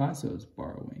know, Picasso's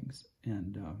borrowings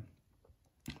and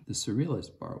the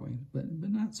surrealist borrowings, but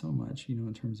not so much, you know,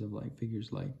 in terms of like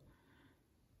figures like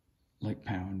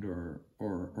Pound or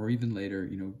even later,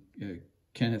 you know,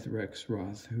 Kenneth Rex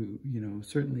Roth, who, you know,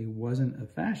 certainly wasn't a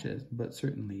fascist, but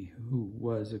certainly who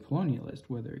was a colonialist,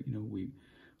 whether, you know, we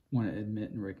want to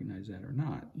admit and recognize that or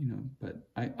not, you know. But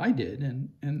I did,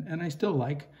 and I still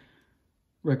like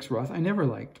Rex Roth. I never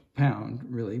liked Pound,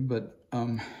 really, but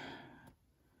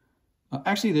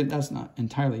Actually, that's not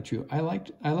entirely true. I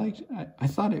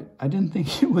thought I didn't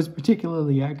think it was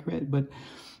particularly accurate, but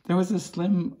there was a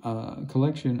slim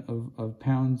collection of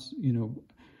Pound's,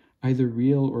 either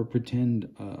real or pretend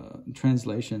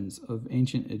translations of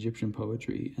ancient Egyptian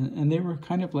poetry, and they were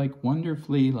kind of like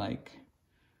wonderfully like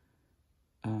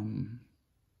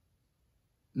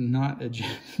not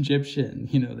Egyptian.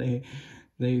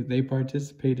 They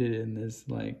participated in this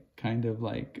like kind of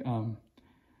like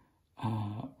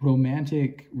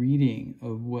romantic reading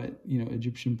of what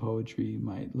Egyptian poetry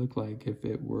might look like if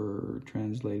it were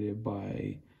translated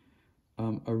by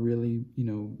a really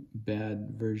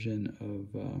bad version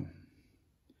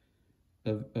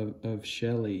of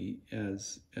Shelley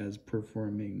as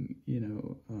performing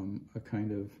a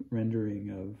kind of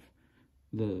rendering of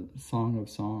the Song of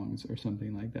Songs or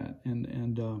something like that, and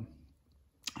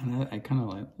I kind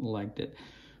of liked it.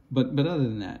 But other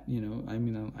than that, I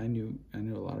mean, I knew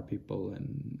a lot of people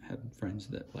and had friends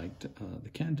that liked the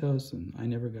cantos, and I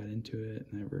never got into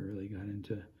it. Never really got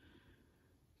into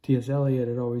T.S. Eliot.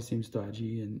 It always seems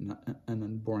stodgy and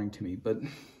boring to me. But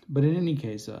in any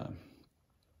case, I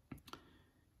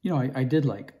did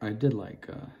like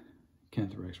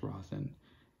Kenneth Rex Roth and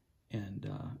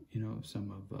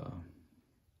some of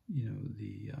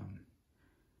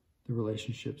the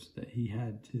relationships that he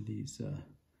had to these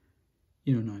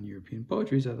non-European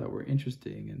poetries I thought were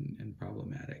interesting and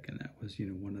problematic, and that was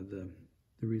one of the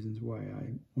reasons why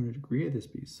I wanted to create this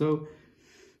piece. So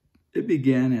it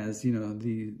began as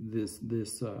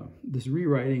this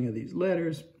rewriting of these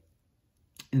letters,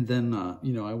 and then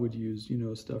I would use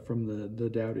stuff from the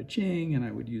Tao Te Ching, and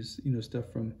I would use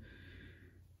stuff from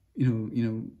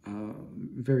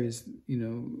various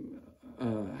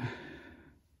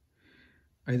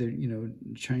either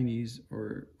Chinese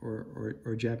or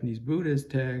Japanese Buddhist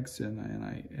texts, and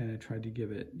I tried to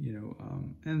give it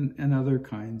and other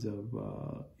kinds of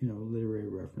literary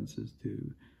references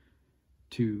to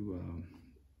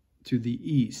the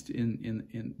East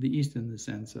in the East in the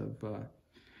sense of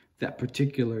that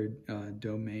particular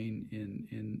domain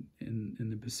in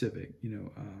the Pacific,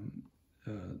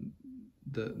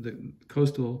 the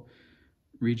coastal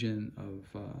region of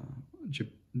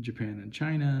Japan and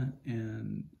China,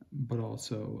 but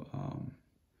also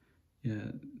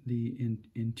the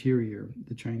interior,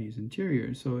 the Chinese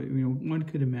interior. So one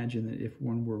could imagine that if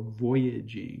one were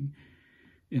voyaging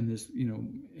in this,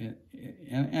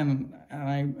 and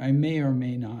I may or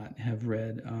may not have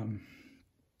read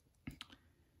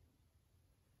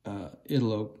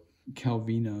Italo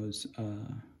Calvino's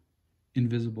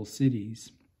Invisible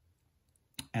Cities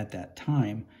at that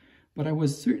time. But I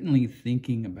was certainly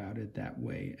thinking about it that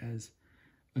way, as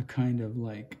a kind of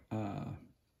like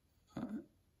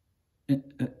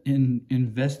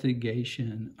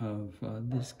investigation of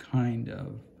this kind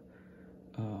of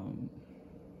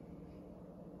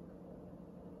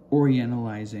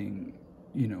orientalizing,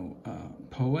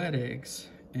 poetics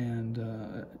and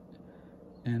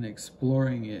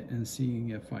exploring it and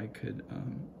seeing if I could,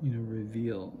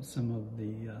 reveal some of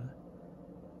the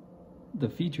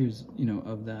features,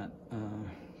 of that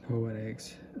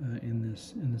poetics in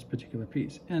this particular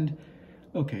piece. And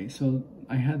okay, so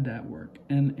I had that work,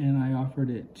 and I offered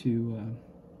it to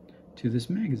this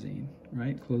magazine,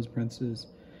 right? Closed Princess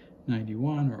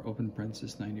 91 or Open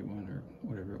Princess 91 or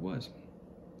whatever it was,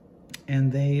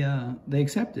 and they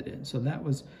accepted it. So that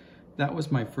was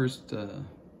my first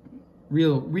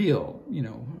real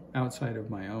outside of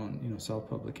my own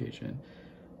self-publication.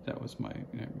 That was my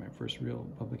first real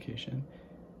publication,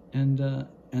 and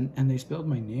they spelled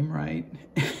my name right.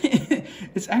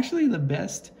 It's actually the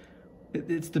best.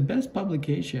 It's the best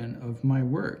publication of my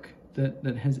work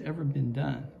that has ever been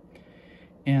done.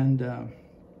 And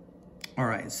all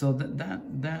right, so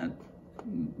that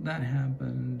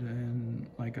happened, and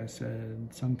like I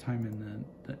said, sometime in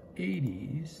the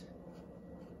 80s.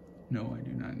 No, I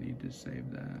do not need to save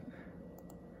that.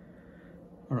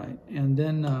 All right, and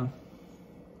then.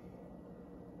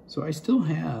 So I still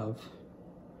have,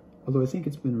 although I think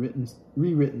it's been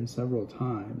rewritten several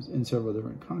times in several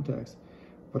different contexts,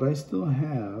 but I still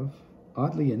have,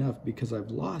 oddly enough, because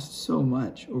I've lost so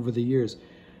much over the years,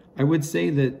 I would say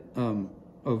that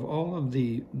of all of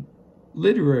the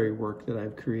literary work that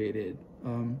I've created,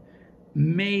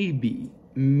 maybe,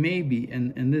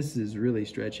 and this is really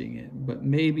stretching it, but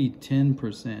maybe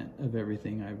 10% of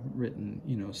everything I've written,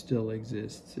 still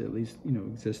exists, at least,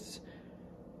 exists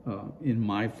in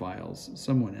my files.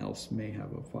 Someone else may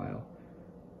have a file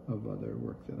of other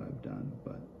work that I've done,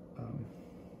 but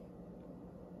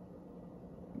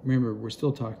remember, we're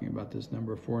still talking about this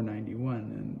number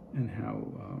 491 and how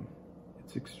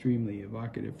it's extremely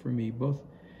evocative for me, both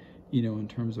you know, in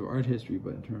terms of art history,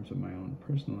 but in terms of my own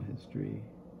personal history.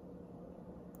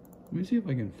 Let me see if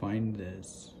I can find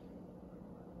this.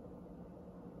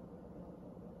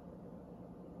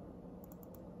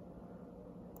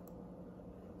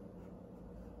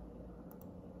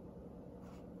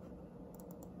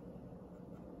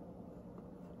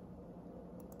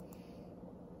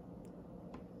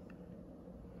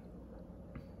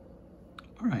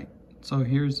 All right, so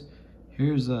here's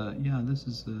yeah, this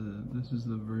is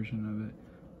the version of it.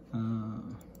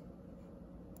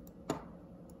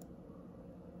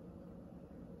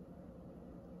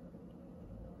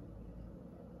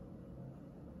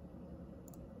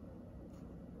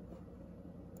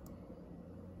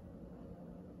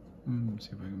 Let me see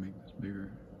if I can make this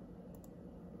bigger.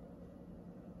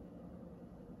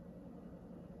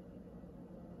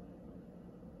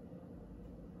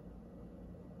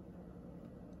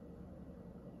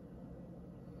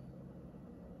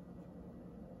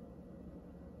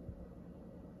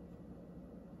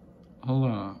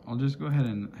 I'll just go ahead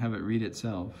and have it read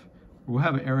itself. We'll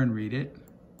have Aaron read it.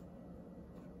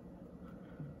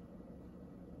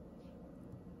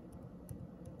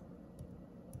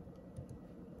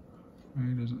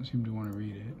 He doesn't seem to want to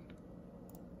read it.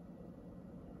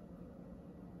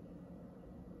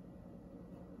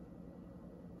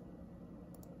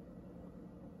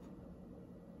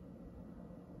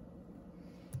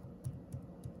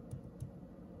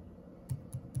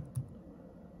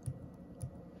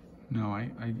 No,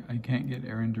 I can't get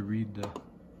Aaron to read the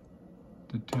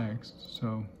text,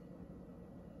 so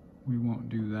we won't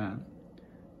do that.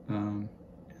 And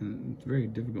it's very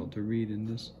difficult to read in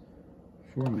this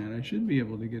format. I should be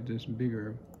able to get this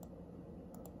bigger.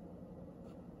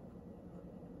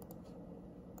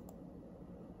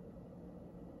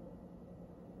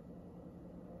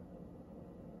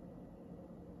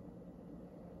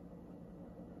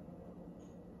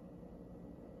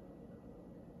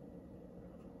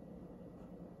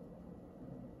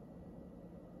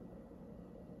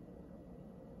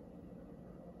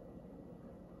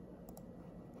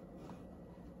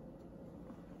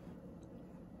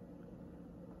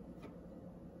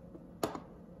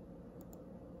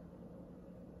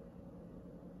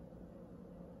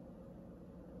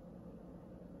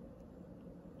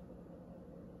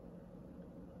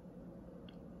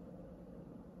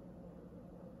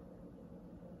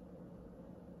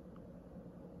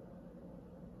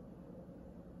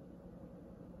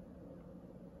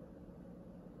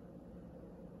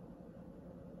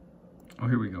 Oh,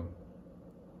 here we go.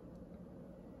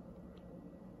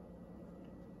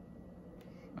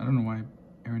 I don't know why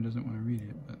Aaron doesn't want to read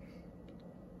it, but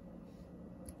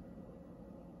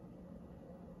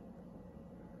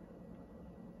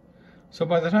so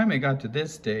by the time it got to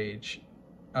this stage,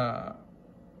 I'm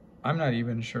not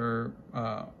even sure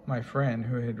my friend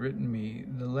who had written me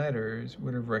the letters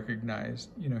would have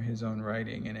recognized, you know, his own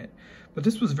writing in it. But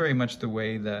this was very much the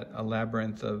way that A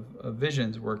Labyrinth of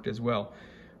Visions worked as well.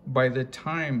 By the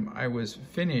time I was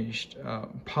finished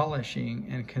polishing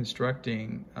and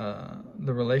constructing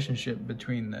the relationship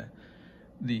between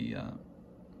the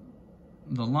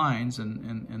lines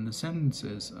and the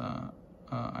sentences,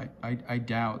 I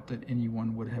doubt that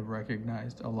anyone would have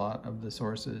recognized a lot of the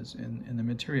sources in the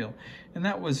material. And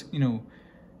that was, you know,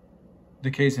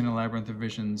 the case in A Labyrinth of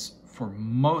Visions for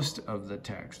most of the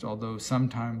text, although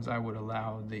sometimes I would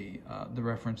allow the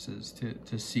references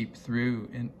to seep through,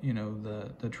 in, you know,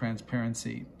 the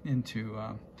transparency into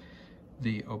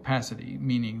the opacity,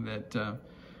 meaning that,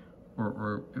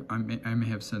 or I may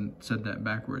have said that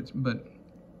backwards, but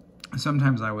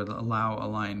sometimes I would allow a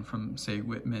line from, say,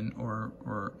 Whitman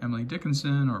or Emily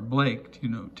Dickinson or Blake, you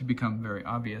know, to become very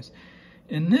obvious.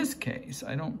 In this case,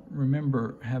 I don't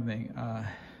remember having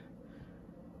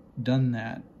done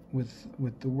that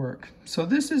with the work. So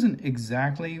this isn't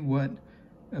exactly what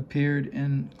appeared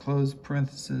in close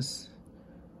parenthesis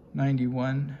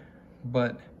 91,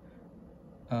 but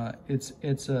it's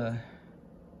an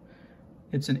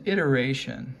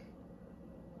iteration.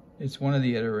 It's one of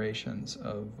the iterations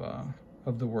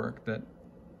of the work that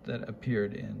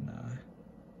appeared in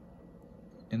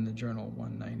the journal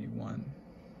 191.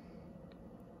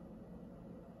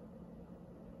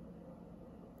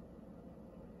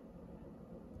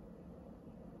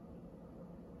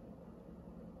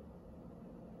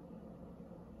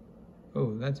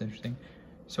 Oh, that's interesting.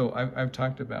 So I've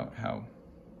talked about how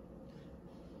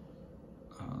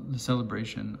the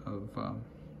celebration of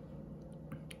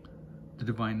the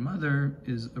Divine Mother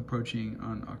is approaching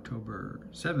on October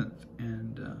 7th,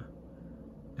 and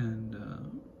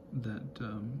that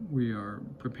we are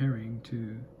preparing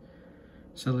to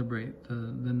celebrate the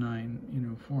 9, you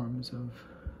know, forms of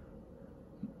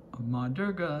Ma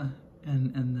Durga,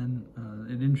 and then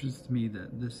it interests me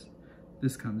that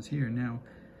this comes here now.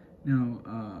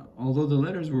 Although the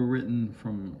letters were written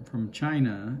from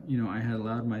China, I had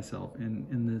allowed myself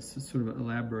in this sort of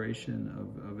elaboration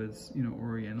of its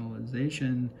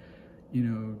Orientalization,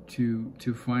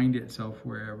 to find itself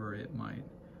wherever it might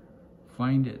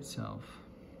find itself,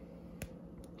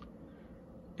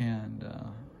 and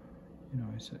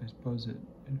I suppose it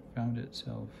found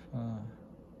itself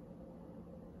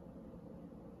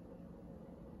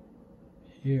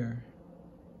here.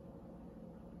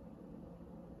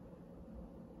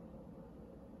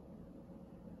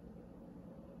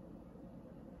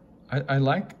 I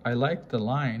like the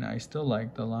line. I still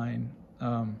like the line.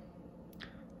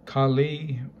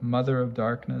 Kali, Mother of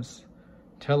Darkness,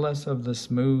 tell us of the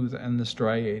smooth and the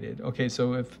striated. Okay,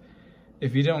 so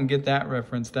if you don't get that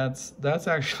reference, that's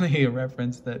actually a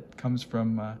reference that comes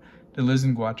from Deleuze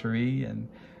and Guattari, and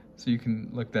so you can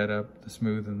look that up, the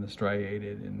smooth and the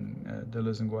striated in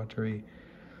Deleuze and Guattari.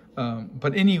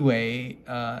 But anyway,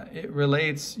 it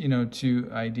relates, to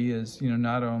ideas,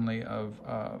 not only of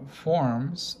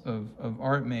forms of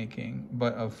art making,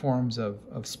 but of forms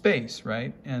of space,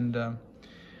 right? And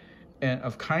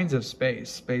of kinds of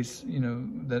space,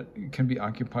 that can be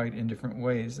occupied in different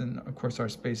ways. And of course, our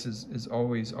space is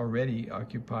always already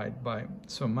occupied by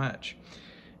so much,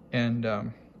 and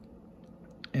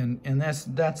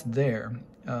that's there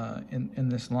in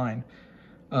this line.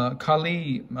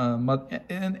 Kali,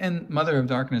 and Mother of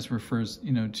Darkness refers,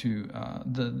 to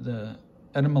the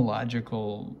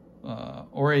etymological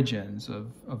origins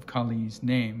of Kali's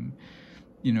name,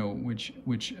 which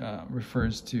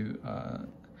refers to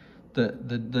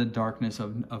the darkness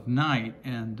of night,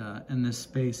 and this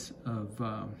space of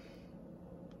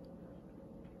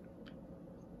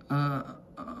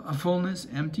a fullness,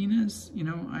 emptiness.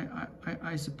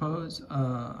 I suppose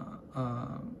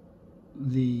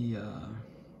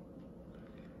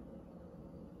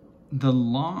the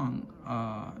long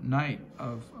night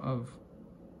of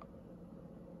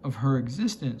her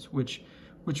existence, which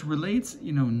relates,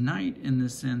 night in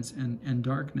this sense and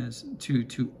darkness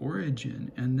to origin,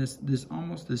 and this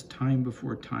almost this time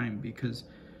before time, because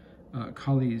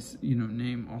Kali's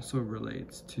name also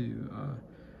relates to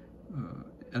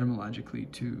etymologically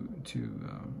to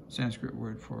Sanskrit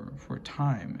word for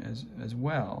time as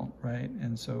well, right?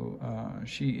 And so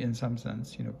she, in some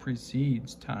sense,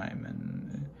 precedes time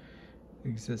and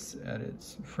exists at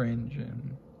its fringe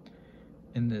and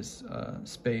in this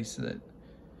space that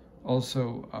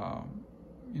also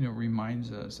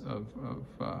reminds us of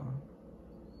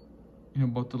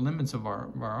both the limits of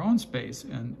our own space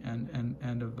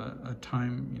and of a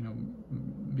time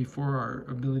before our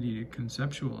ability to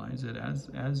conceptualize it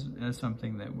as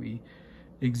something that we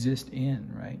exist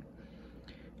in, right?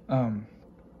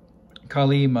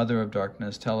 Kali, Mother of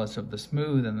Darkness, tell us of the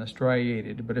smooth and the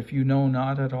striated, but if you know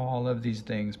not at all of these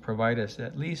things, provide us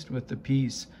at least with the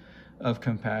peace of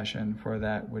compassion for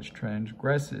that which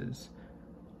transgresses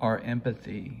our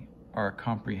empathy, our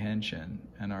comprehension,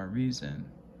 and our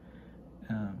reason.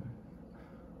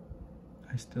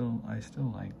 I still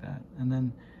like that. And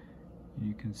then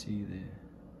you can see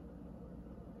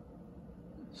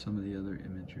some of the other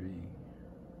imagery.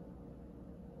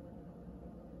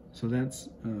 So that's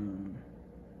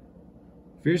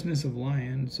fierceness of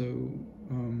lion. So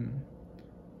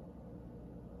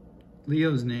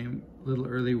Leo's name, little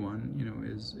early one,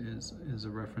 is a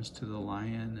reference to the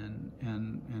lion,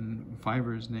 and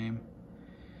Fiverr's name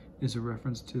is a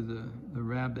reference to the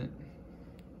rabbit.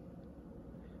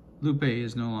 Lupe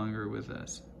is no longer with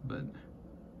us, but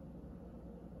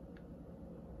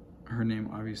her name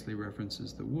obviously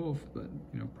references the wolf, but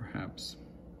perhaps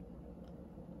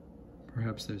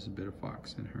there's a bit of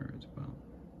fox in her as well.